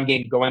 getting the run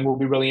game going will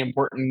be really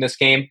important in this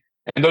game.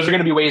 And those are going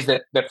to be ways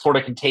that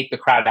Florida can take the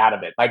crowd out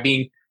of it by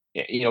being,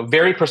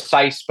 very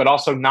precise, but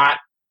also not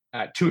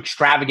too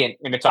extravagant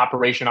in its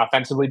operation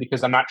offensively,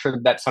 because I'm not sure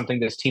that that's something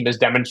this team has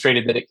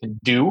demonstrated that it can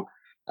do.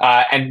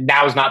 And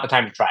now is not the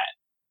time to try it.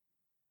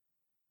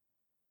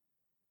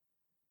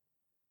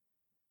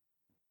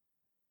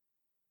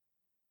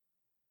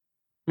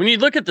 When you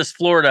look at this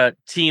Florida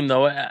team,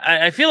 though,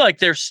 I feel like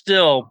they're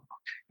still,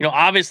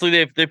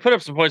 obviously they put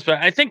up some points, but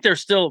I think they're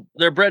still,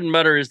 their bread and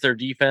butter is their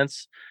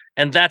defense,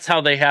 and that's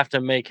how they have to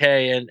make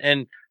hay.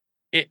 And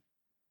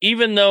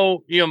even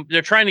though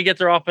they're trying to get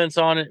their offense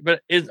on it,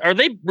 but are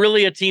they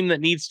really a team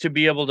that needs to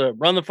be able to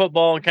run the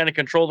football and kind of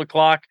control the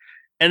clock,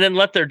 and then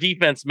let their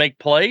defense make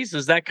plays?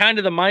 Is that kind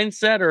of the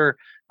mindset, or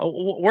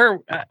where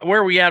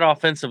are we at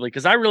offensively?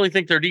 Because I really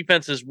think their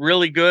defense is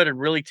really good and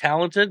really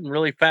talented and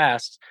really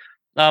fast.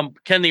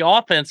 Can the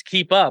offense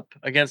keep up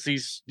against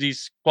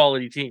these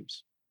quality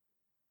teams?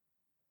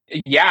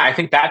 Yeah, I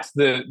think that's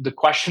the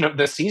question of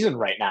the season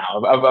right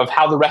now, of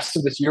how the rest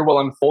of this year will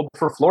unfold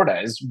for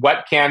Florida, is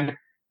what can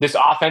this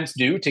offense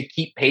do to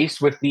keep pace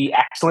with the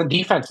excellent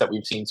defense that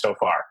we've seen so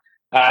far.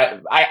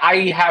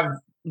 I have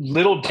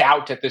little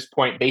doubt at this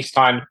point, based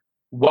on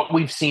what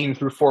we've seen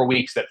through 4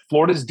 weeks, that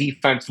Florida's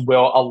defense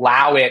will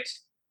allow it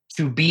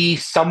to be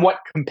somewhat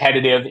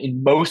competitive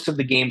in most of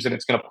the games that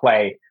it's going to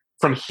play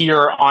from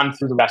here on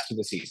through the rest of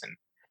the season.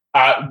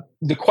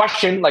 The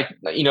question, like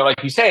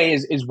you say,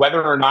 is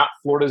whether or not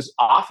Florida's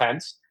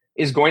offense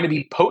is going to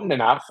be potent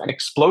enough and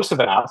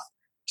explosive enough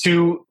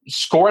to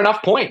score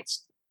enough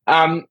points.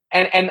 And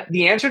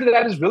the answer to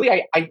that is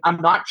really,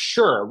 I'm not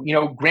sure.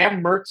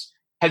 Graham Mertz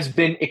has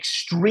been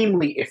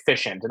extremely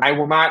efficient, and I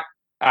will not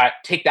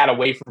take that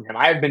away from him.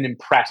 I have been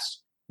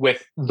impressed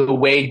with the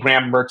way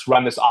Graham Mertz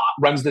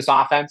runs this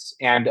offense,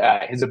 and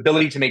his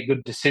ability to make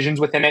good decisions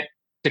within it,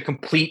 to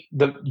complete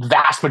the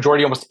vast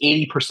majority, almost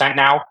 80%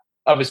 now,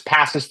 of his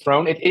passes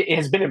thrown. It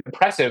has been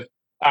impressive,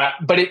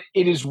 but it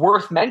is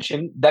worth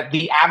mentioning that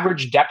the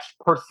average depth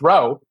per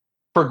throw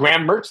for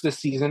Graham Mertz this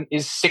season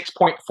is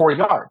 6.4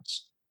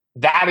 yards.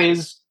 That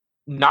is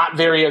not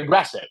very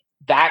aggressive.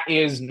 That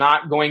is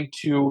not going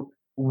to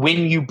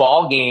win you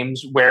ball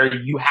games where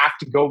you have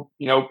to go,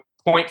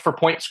 point for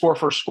point, score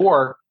for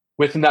score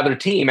with another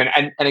team.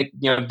 And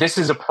this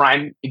is a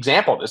prime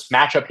example, this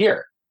matchup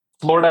here.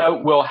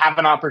 Florida will have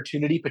an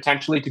opportunity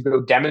potentially to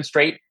go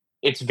demonstrate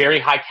its very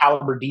high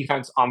caliber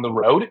defense on the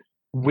road.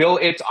 Will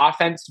its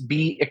offense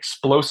be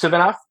explosive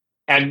enough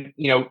and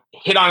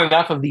hit on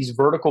enough of these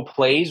vertical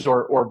plays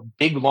or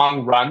big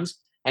long runs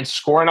and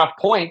score enough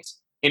points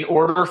in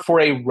order for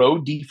a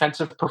road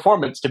defensive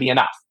performance to be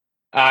enough?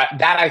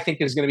 That, I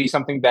think, is going to be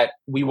something that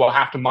we will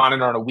have to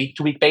monitor on a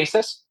week-to-week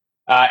basis,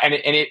 and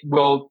it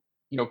will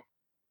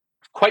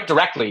quite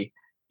directly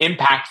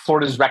impact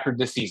Florida's record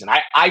this season.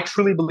 I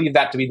truly believe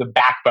that to be the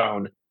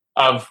backbone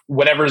of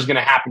whatever is going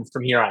to happen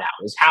from here on out,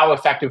 is how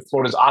effective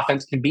Florida's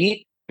offense can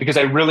be, because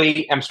I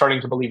really am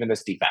starting to believe in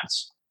this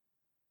defense.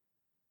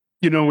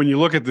 When you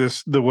look at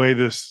this, the way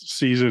this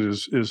season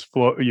is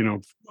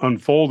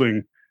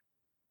unfolding,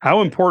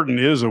 how important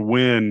is a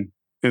win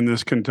in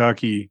this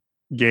Kentucky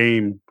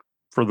game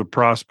for the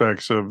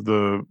prospects of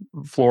the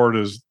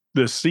Florida's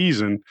this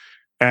season?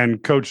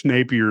 and Coach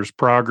Napier's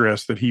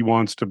progress that he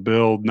wants to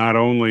build. Not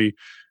only,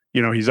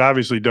 he's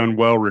obviously done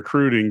well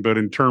recruiting, but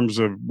in terms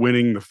of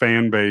winning the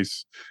fan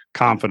base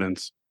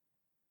confidence.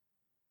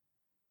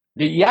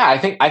 Yeah,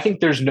 I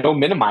think there's no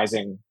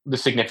minimizing the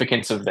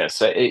significance of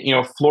this.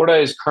 Florida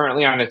is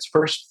currently on its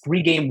first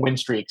 3-game win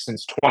streak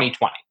since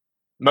 2020.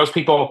 Most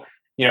people,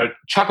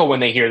 chuckle when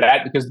they hear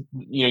that because,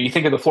 you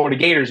think of the Florida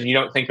Gators and you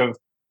don't think of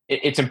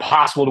it's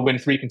impossible to win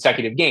 3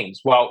 consecutive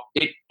games. Well,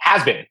 it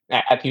has been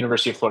at the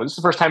University of Florida. This is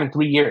the first time in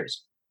 3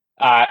 years.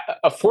 A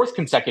 4th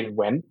consecutive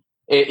win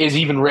is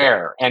even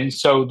rarer. And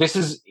so this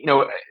is,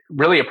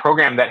 really a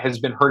program that has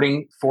been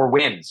hurting for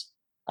wins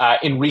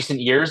in recent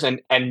years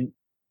and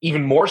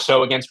even more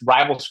so against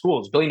rival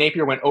schools. Billy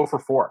Napier went 0 for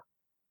 4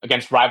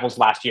 against rivals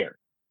last year.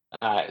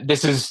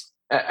 This is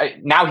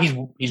now he's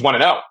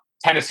 1-0.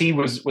 Tennessee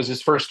was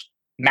his first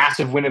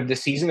massive win of the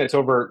season. It's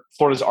over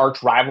Florida's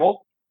arch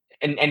rival.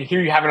 And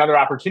here you have another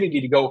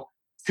opportunity to go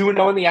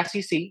 2-0 in the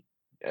SEC,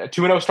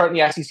 2-0 start in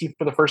the SEC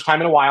for the first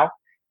time in a while.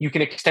 You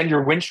can extend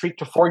your win streak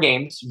to 4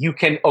 games. You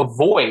can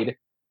avoid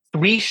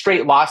 3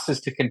 straight losses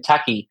to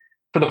Kentucky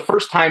for the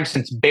first time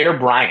since Bear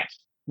Bryant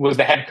was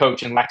the head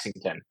coach in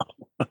Lexington.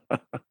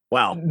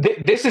 Wow.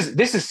 This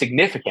is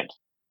significant.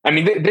 I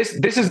mean, this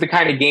is the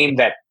kind of game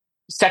that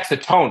sets the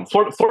tone.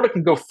 Florida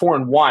can go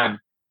 4-1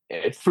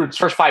 for its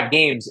first 5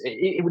 games.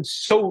 It would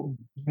so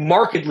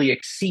markedly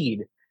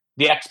exceed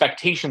the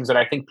expectations that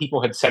I think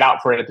people had set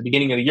out for it at the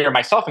beginning of the year,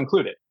 myself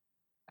included.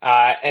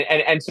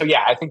 And so,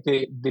 yeah, I think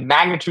the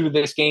magnitude of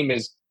this game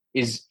is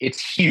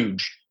it's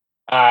huge.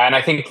 And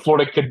I think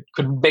Florida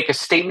could make a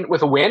statement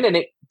with a win, and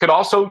it could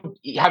also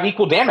have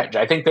equal damage.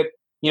 I think that,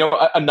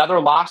 another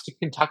loss to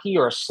Kentucky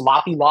or a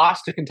sloppy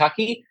loss to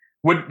Kentucky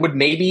would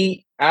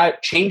maybe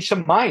change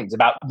some minds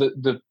about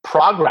the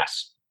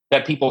progress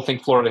that people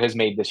think Florida has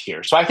made this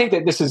year. So I think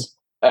that this is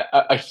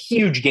a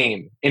huge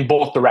game in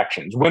both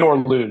directions, win or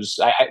lose.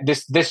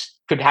 This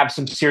could have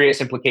some serious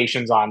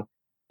implications on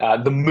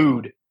the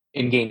mood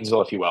in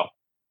Gainesville, if you will.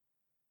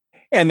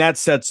 And that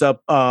sets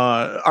up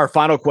our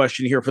final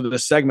question here for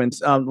this segment.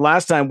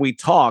 Last time we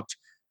talked,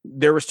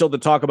 there was still the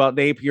talk about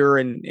Napier,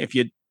 and if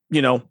you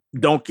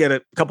don't get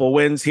a couple of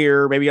wins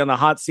here, maybe on the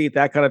hot seat,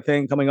 that kind of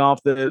thing, coming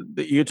off the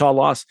Utah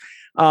loss.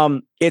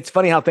 It's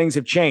funny how things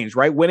have changed,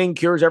 right? Winning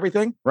cures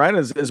everything, right?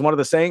 Is one of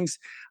the sayings.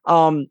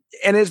 And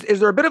is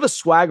there a bit of a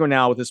swagger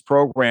now with this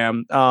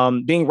program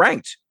being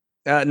ranked,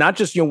 not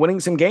just, winning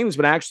some games,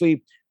 but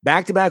actually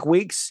back-to-back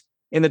weeks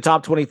in the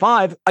top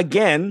 25?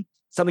 Again,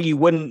 something you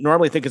wouldn't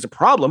normally think is a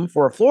problem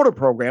for a Florida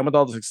program with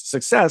all the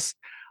success.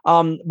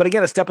 But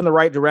again, a step in the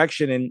right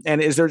direction.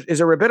 And is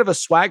there a bit of a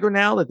swagger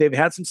now that they've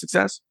had some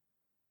success?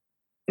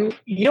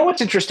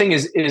 What's interesting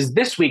is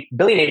this week,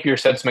 Billy Napier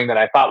said something that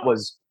I thought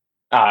was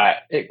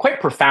quite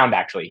profound,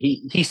 actually.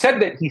 He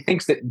said that he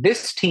thinks that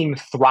this team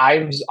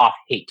thrives off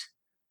hate.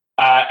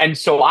 And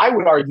so I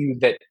would argue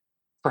that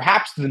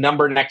perhaps the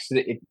number next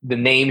to the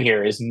name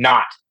here is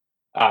not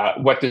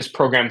what this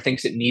program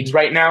thinks it needs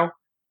right now.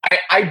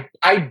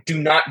 I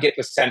do not get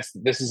the sense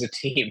that this is a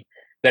team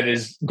that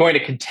is going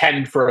to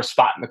contend for a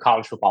spot in the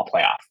college football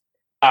playoff.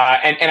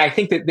 And I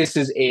think that this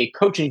is a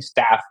coaching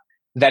staff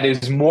that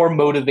is more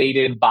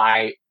motivated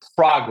by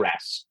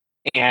progress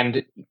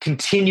and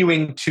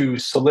continuing to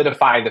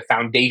solidify the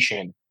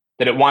foundation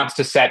that it wants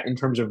to set in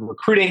terms of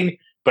recruiting,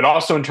 but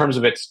also in terms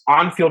of its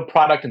on-field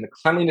product and the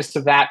cleanliness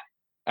of that,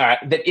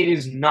 that it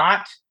is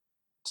not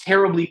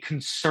terribly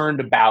concerned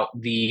about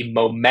the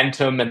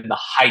momentum and the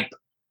hype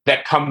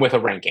that come with a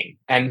ranking.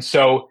 And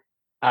so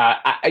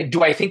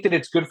do I think that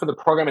it's good for the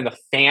program and the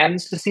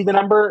fans to see the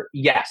number?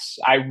 Yes,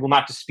 I will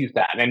not dispute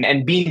that.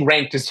 And being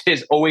ranked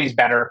is always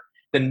better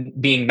than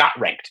being not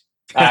ranked.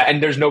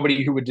 And there's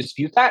nobody who would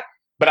dispute that.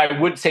 But I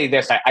would say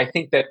this, I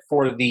think that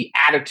for the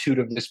attitude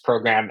of this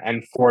program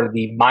and for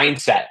the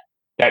mindset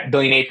that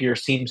Billy Napier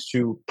seems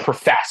to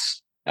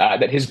profess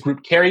that his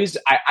group carries,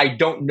 I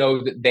don't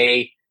know that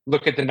they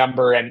look at the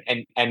number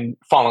and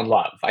fall in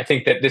love. I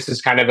think that this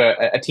is kind of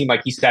a team,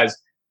 like he says,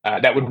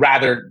 that would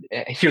rather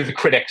hear the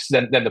critics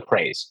than the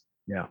praise.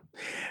 Yeah.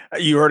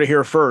 You heard it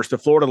here first. The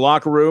Florida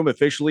locker room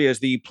officially is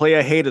the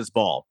playa haters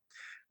ball.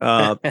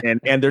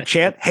 And their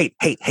chant, hate.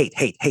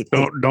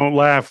 Don't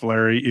laugh,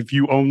 Larry. If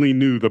you only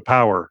knew the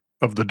power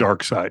of the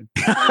dark side.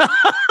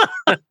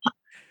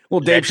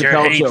 Well, Dave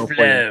Chappelle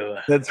show.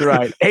 That's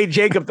right. Hey,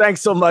 Jacob, thanks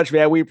so much,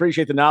 man. We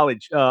appreciate the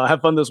knowledge.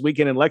 Have fun this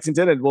weekend in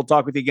Lexington, and we'll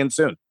talk with you again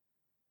soon.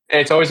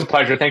 It's always a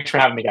pleasure. Thanks for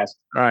having me, guys.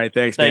 All right.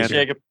 Thanks, man. Thanks,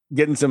 Jacob.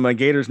 Getting some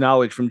Gators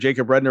knowledge from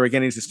Jacob Redner.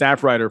 Again, he's a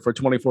staff writer for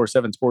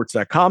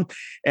 247sports.com.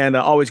 And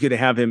always good to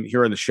have him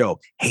here on the show.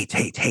 Hate.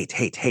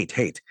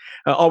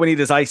 All we need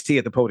is iced tea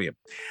at the podium.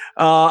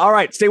 All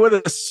right. Stay with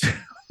us.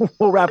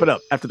 We'll wrap it up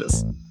after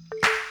this.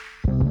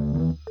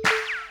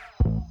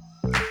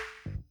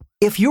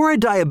 If you're a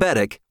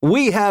diabetic,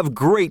 we have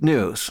great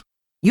news.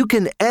 You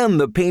can end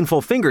the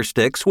painful finger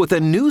sticks with a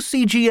new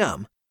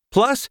CGM.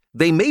 Plus,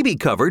 they may be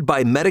covered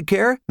by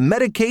Medicare,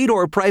 Medicaid,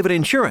 or private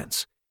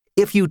insurance.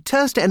 If you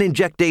test and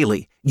inject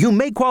daily, you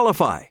may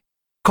qualify.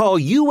 Call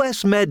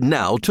US Med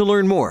now to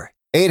learn more.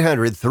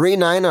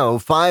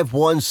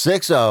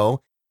 800-390-5160.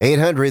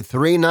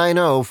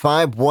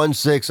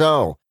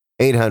 800-390-5160.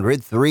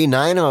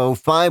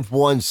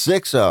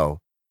 800-390-5160.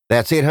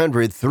 That's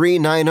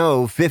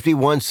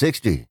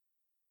 800-390-5160.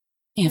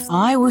 If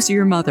I was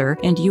your mother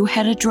and you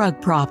had a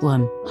drug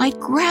problem, I'd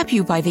grab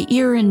you by the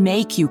ear and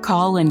make you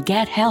call and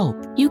get help.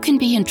 You can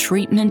be in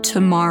treatment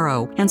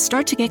tomorrow and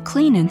start to get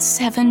clean in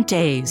 7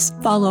 days.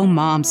 Follow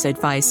Mom's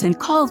advice and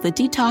call the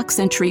Detox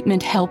and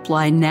Treatment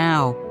Helpline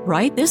now.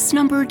 Write this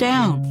number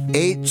down.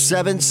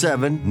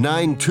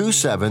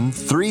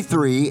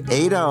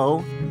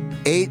 877-927-3380.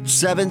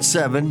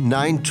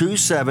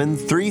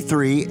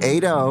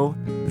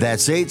 877-927-3380.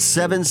 That's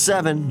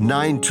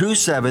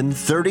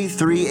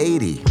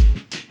 877-927-3380.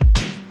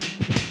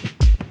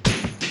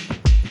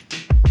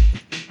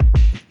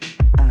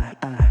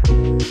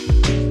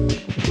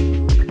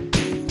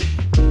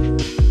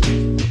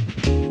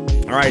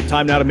 All right,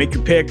 time now to make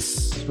your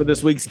picks for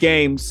this week's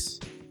games.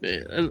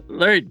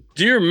 Larry,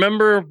 do you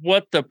remember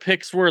what the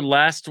picks were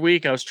last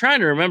week? I was trying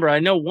to remember.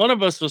 I know one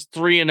of us was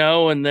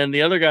 3-0, and then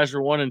the other guys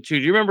were 1-2. Do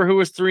you remember who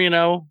was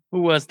 3-0?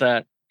 Who was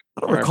that?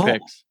 I don't recall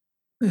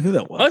who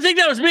that was. Oh, I think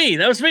that was me.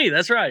 That's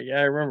right. Yeah,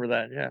 I remember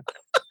that. Yeah.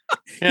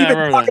 You've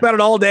been talking about it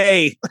all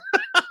day.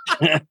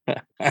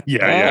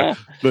 Yeah.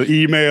 The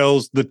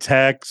emails, the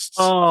texts.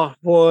 Oh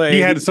boy.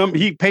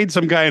 He paid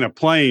some guy in a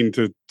plane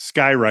to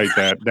skywrite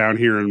that down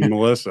here in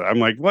Melissa. I'm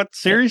like, what?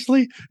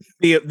 Seriously?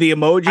 The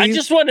emojis. I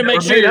just wanted to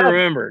make sure you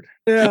remembered.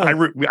 Yeah. I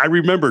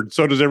remembered.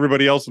 So does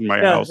everybody else in my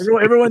house.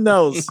 Everyone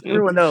knows.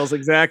 Everyone knows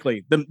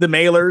exactly. The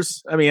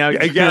mailers. I mean,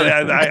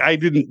 I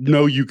didn't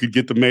know you could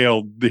get the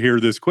mail here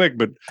this quick,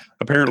 but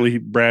apparently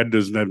Brad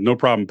doesn't have no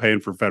problem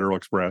paying for Federal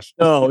Express.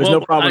 No, there's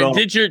no problem at all.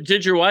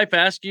 Did your wife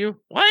ask you,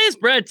 why is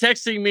Brad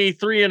texting me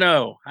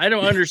 3-0? I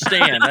don't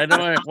understand.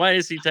 Why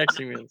is he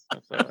texting me this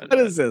stuff?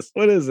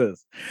 What is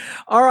this?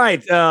 All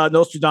right,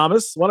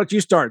 Nostradamus, why don't you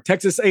start?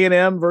 Texas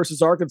A&M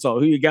versus Arkansas.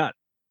 Who you got?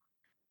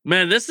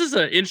 Man, this is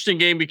an interesting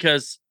game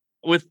because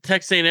with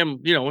Texas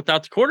A&M,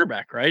 without the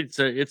quarterback, right?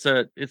 It's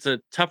a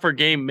tougher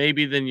game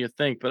maybe than you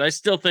think, but I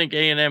still think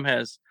A&M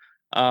has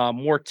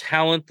more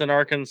talent than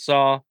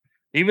Arkansas.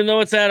 Even though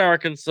it's at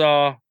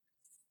Arkansas,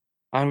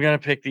 I'm gonna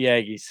pick the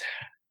Aggies.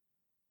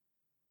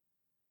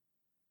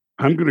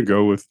 I'm gonna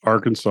go with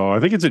Arkansas. I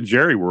think it's at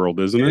Jerry World,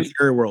 isn't it? It's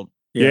Jerry World.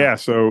 Yeah.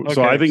 So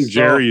I think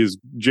Jerry is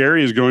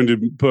going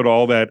to put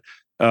all that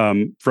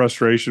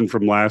frustration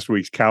from last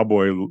week's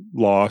Cowboy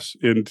loss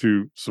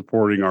into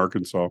supporting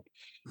Arkansas.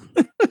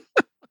 It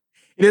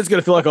is going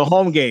to feel like a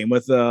home game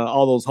with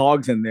all those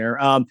hogs in there.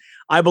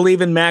 I believe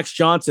in Max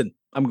Johnson.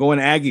 I'm going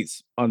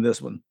Aggies on this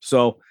one.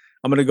 So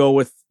I'm going to go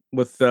with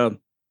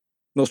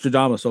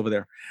Nostradamus over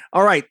there.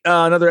 All right.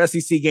 Another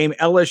SEC game,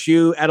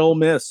 LSU at Ole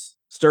Miss.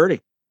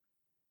 Sturdy.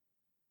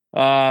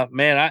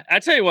 Man, I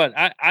tell you what,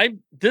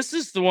 this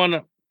is the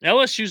one.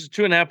 LSU's a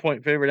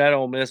 2.5-point favorite at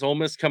Ole Miss. Ole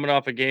Miss coming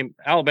off a game.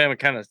 Alabama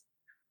kind of,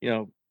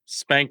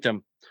 spanked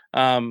them,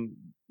 turned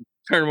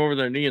them over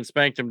their knee and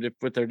spanked them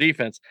with their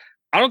defense.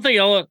 I don't think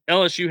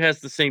LSU has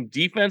the same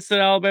defense that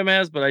Alabama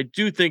has, but I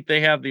do think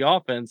they have the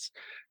offense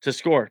to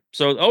score.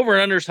 So over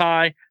and under's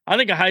high. I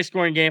think a high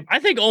scoring game. I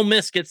think Ole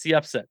Miss gets the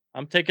upset.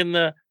 I'm taking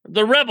the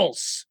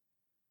Rebels.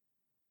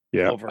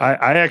 Yeah,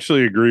 I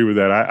actually agree with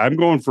that. I'm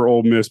going for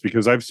Ole Miss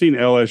because I've seen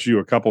LSU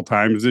a couple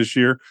times this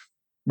year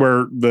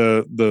where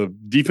the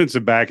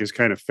defensive back is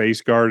kind of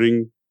face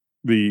guarding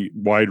the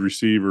wide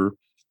receiver,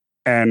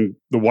 and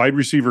the wide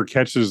receiver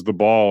catches the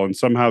ball, and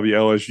somehow the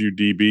LSU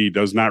DB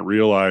does not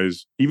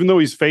realize, even though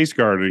he's face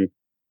guarding,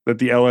 that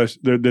the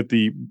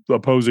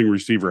opposing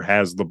receiver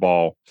has the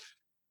ball.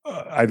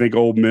 I think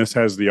Ole Miss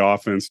has the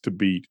offense to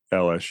beat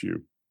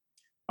LSU.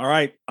 All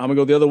right, I'm gonna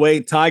go the other way.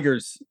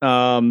 Tigers.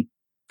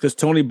 Because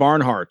Tony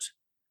Barnhart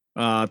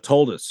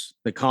told us,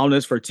 the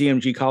columnist for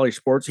TMG College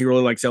Sports, he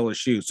really likes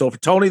LSU. So for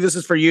Tony, this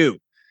is for you.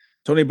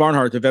 Tony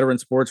Barnhart, the veteran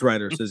sports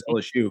writer, says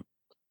LSU.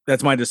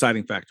 That's my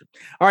deciding factor.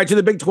 All right, to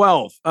the Big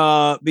 12,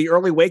 the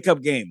early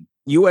wake-up game,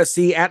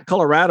 USC at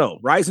Colorado.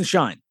 Rise and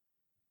shine.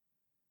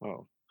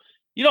 Oh,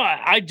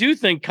 I do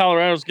think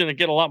Colorado's going to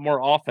get a lot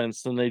more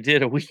offense than they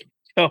did a week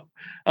ago.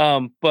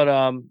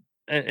 But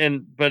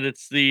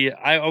it's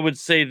I would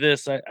say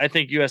this. I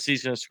think USC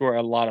is going to score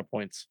a lot of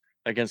points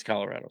against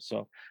Colorado.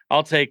 So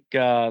I'll take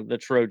the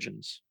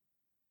Trojans.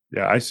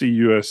 Yeah, I see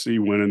USC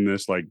winning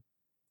this like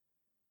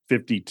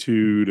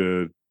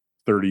 52-31,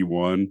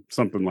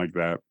 something like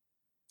that.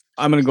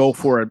 I'm going to go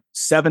for a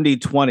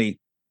 70-20.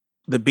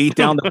 The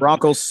beatdown the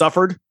Broncos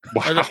suffered.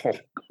 Wow.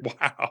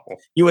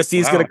 USC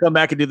is going to come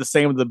back and do the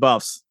same with the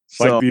Buffs.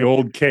 Like the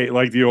old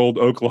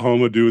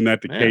Oklahoma doing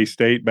that to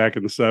K-State back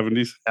in the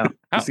 70s. Yeah.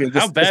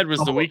 How bad was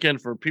the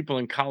weekend for people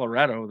in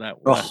Colorado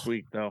that last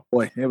week, though?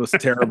 Boy, it was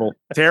terrible.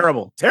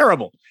 Terrible.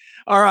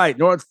 All right,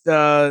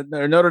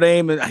 Notre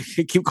Dame, and I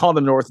keep calling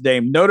them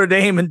Notre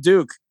Dame and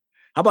Duke.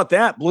 How about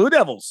that? Blue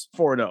Devils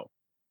 4-0.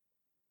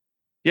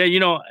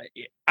 Yeah,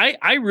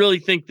 I really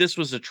think this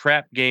was a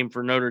trap game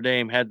for Notre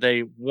Dame. Had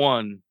they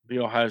won the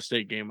Ohio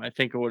State game, I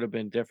think it would have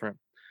been different.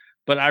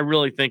 But I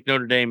really think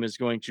Notre Dame is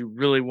going to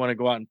really want to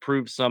go out and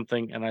prove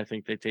something, and I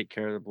think they take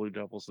care of the Blue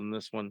Devils in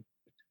this one.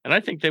 And I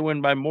think they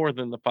win by more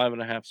than the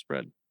 5.5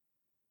 spread.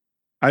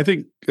 I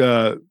think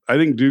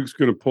Duke's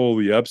going to pull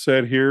the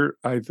upset here.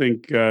 I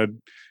think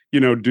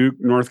Duke,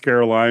 North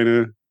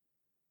Carolina,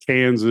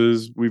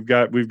 Kansas. We've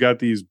got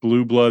these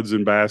blue bloods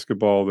in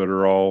basketball that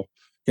are all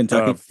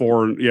Kentucky.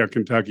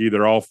 Kentucky.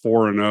 They're all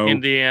 4-0.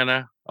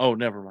 Indiana. Oh,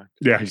 never mind.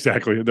 Yeah,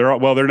 exactly. They're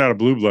not a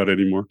blue blood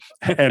anymore.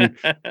 And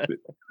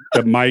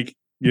Mike,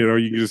 you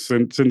can just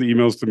send the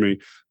emails to me.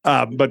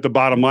 But the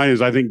bottom line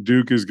is, I think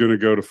Duke is going to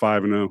go to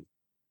 5-0.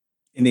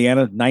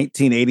 Indiana,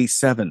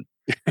 1987.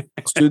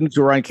 Students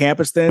who were on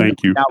campus then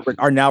Thank you.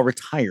 are now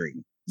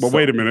retiring. Well,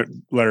 wait a minute,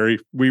 Larry.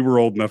 We were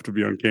old enough to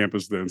be on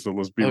campus then, so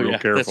let's be real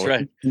careful. That's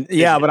right.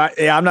 Yeah, but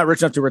I'm not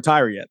rich enough to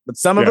retire yet. But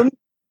some of them,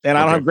 and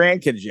I don't have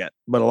grandkids yet.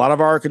 But a lot of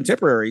our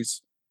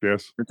contemporaries,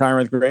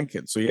 retiring with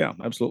grandkids. So yeah,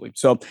 absolutely.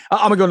 So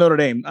I'm gonna go Notre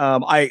Dame.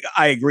 I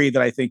agree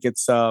that I think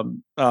it's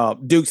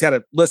Duke's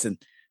had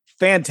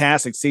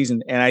fantastic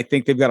season, and I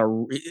think they've got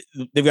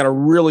a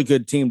really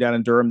good team down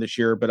in Durham this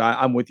year. But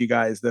I'm with you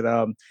guys that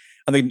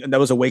I think that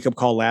was a wake up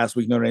call last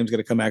week. Notre Dame's going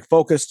to come back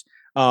focused.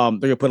 They're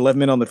going to put 11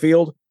 men on the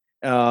field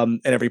at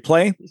every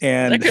play,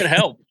 and that could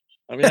help.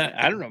 I mean,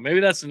 I don't know. Maybe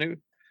that's a new.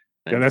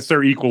 Yeah, that's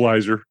their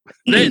equalizer.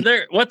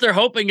 What they're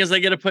hoping is they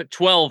get to put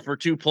 12 for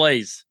 2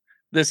 plays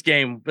this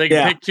game. They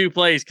can pick 2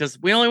 plays because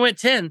we only went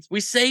 10.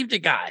 We saved a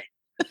guy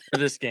for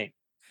this game.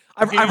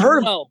 I've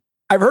heard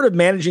of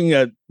managing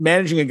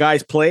a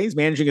guy's plays,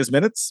 managing his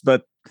minutes,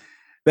 but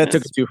that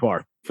took it too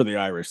far for the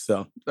Irish.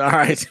 So, all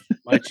right.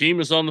 My team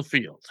is on the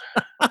field.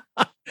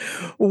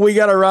 We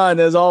got to run.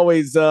 As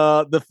always,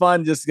 the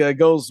fun just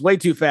goes way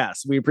too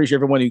fast. We appreciate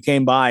everyone who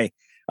came by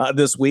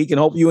this week and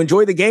hope you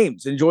enjoy the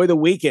games. Enjoy the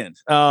weekend.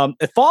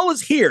 If fall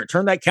is here,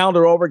 turn that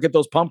calendar over, get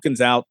those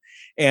pumpkins out,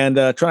 and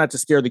try not to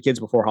scare the kids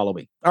before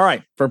Halloween. All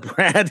right. For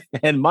Brad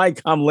and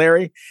Mike, I'm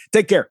Larry.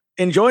 Take care.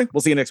 Enjoy.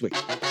 We'll see you next week.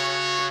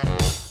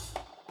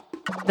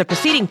 The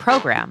preceding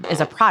program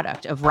is a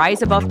product of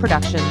Rise Above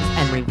Productions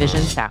and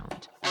Revision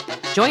Sound.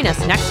 Join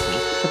us next week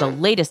for the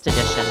latest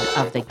edition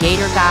of the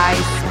Gator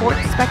Guys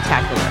Sports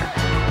Spectacular.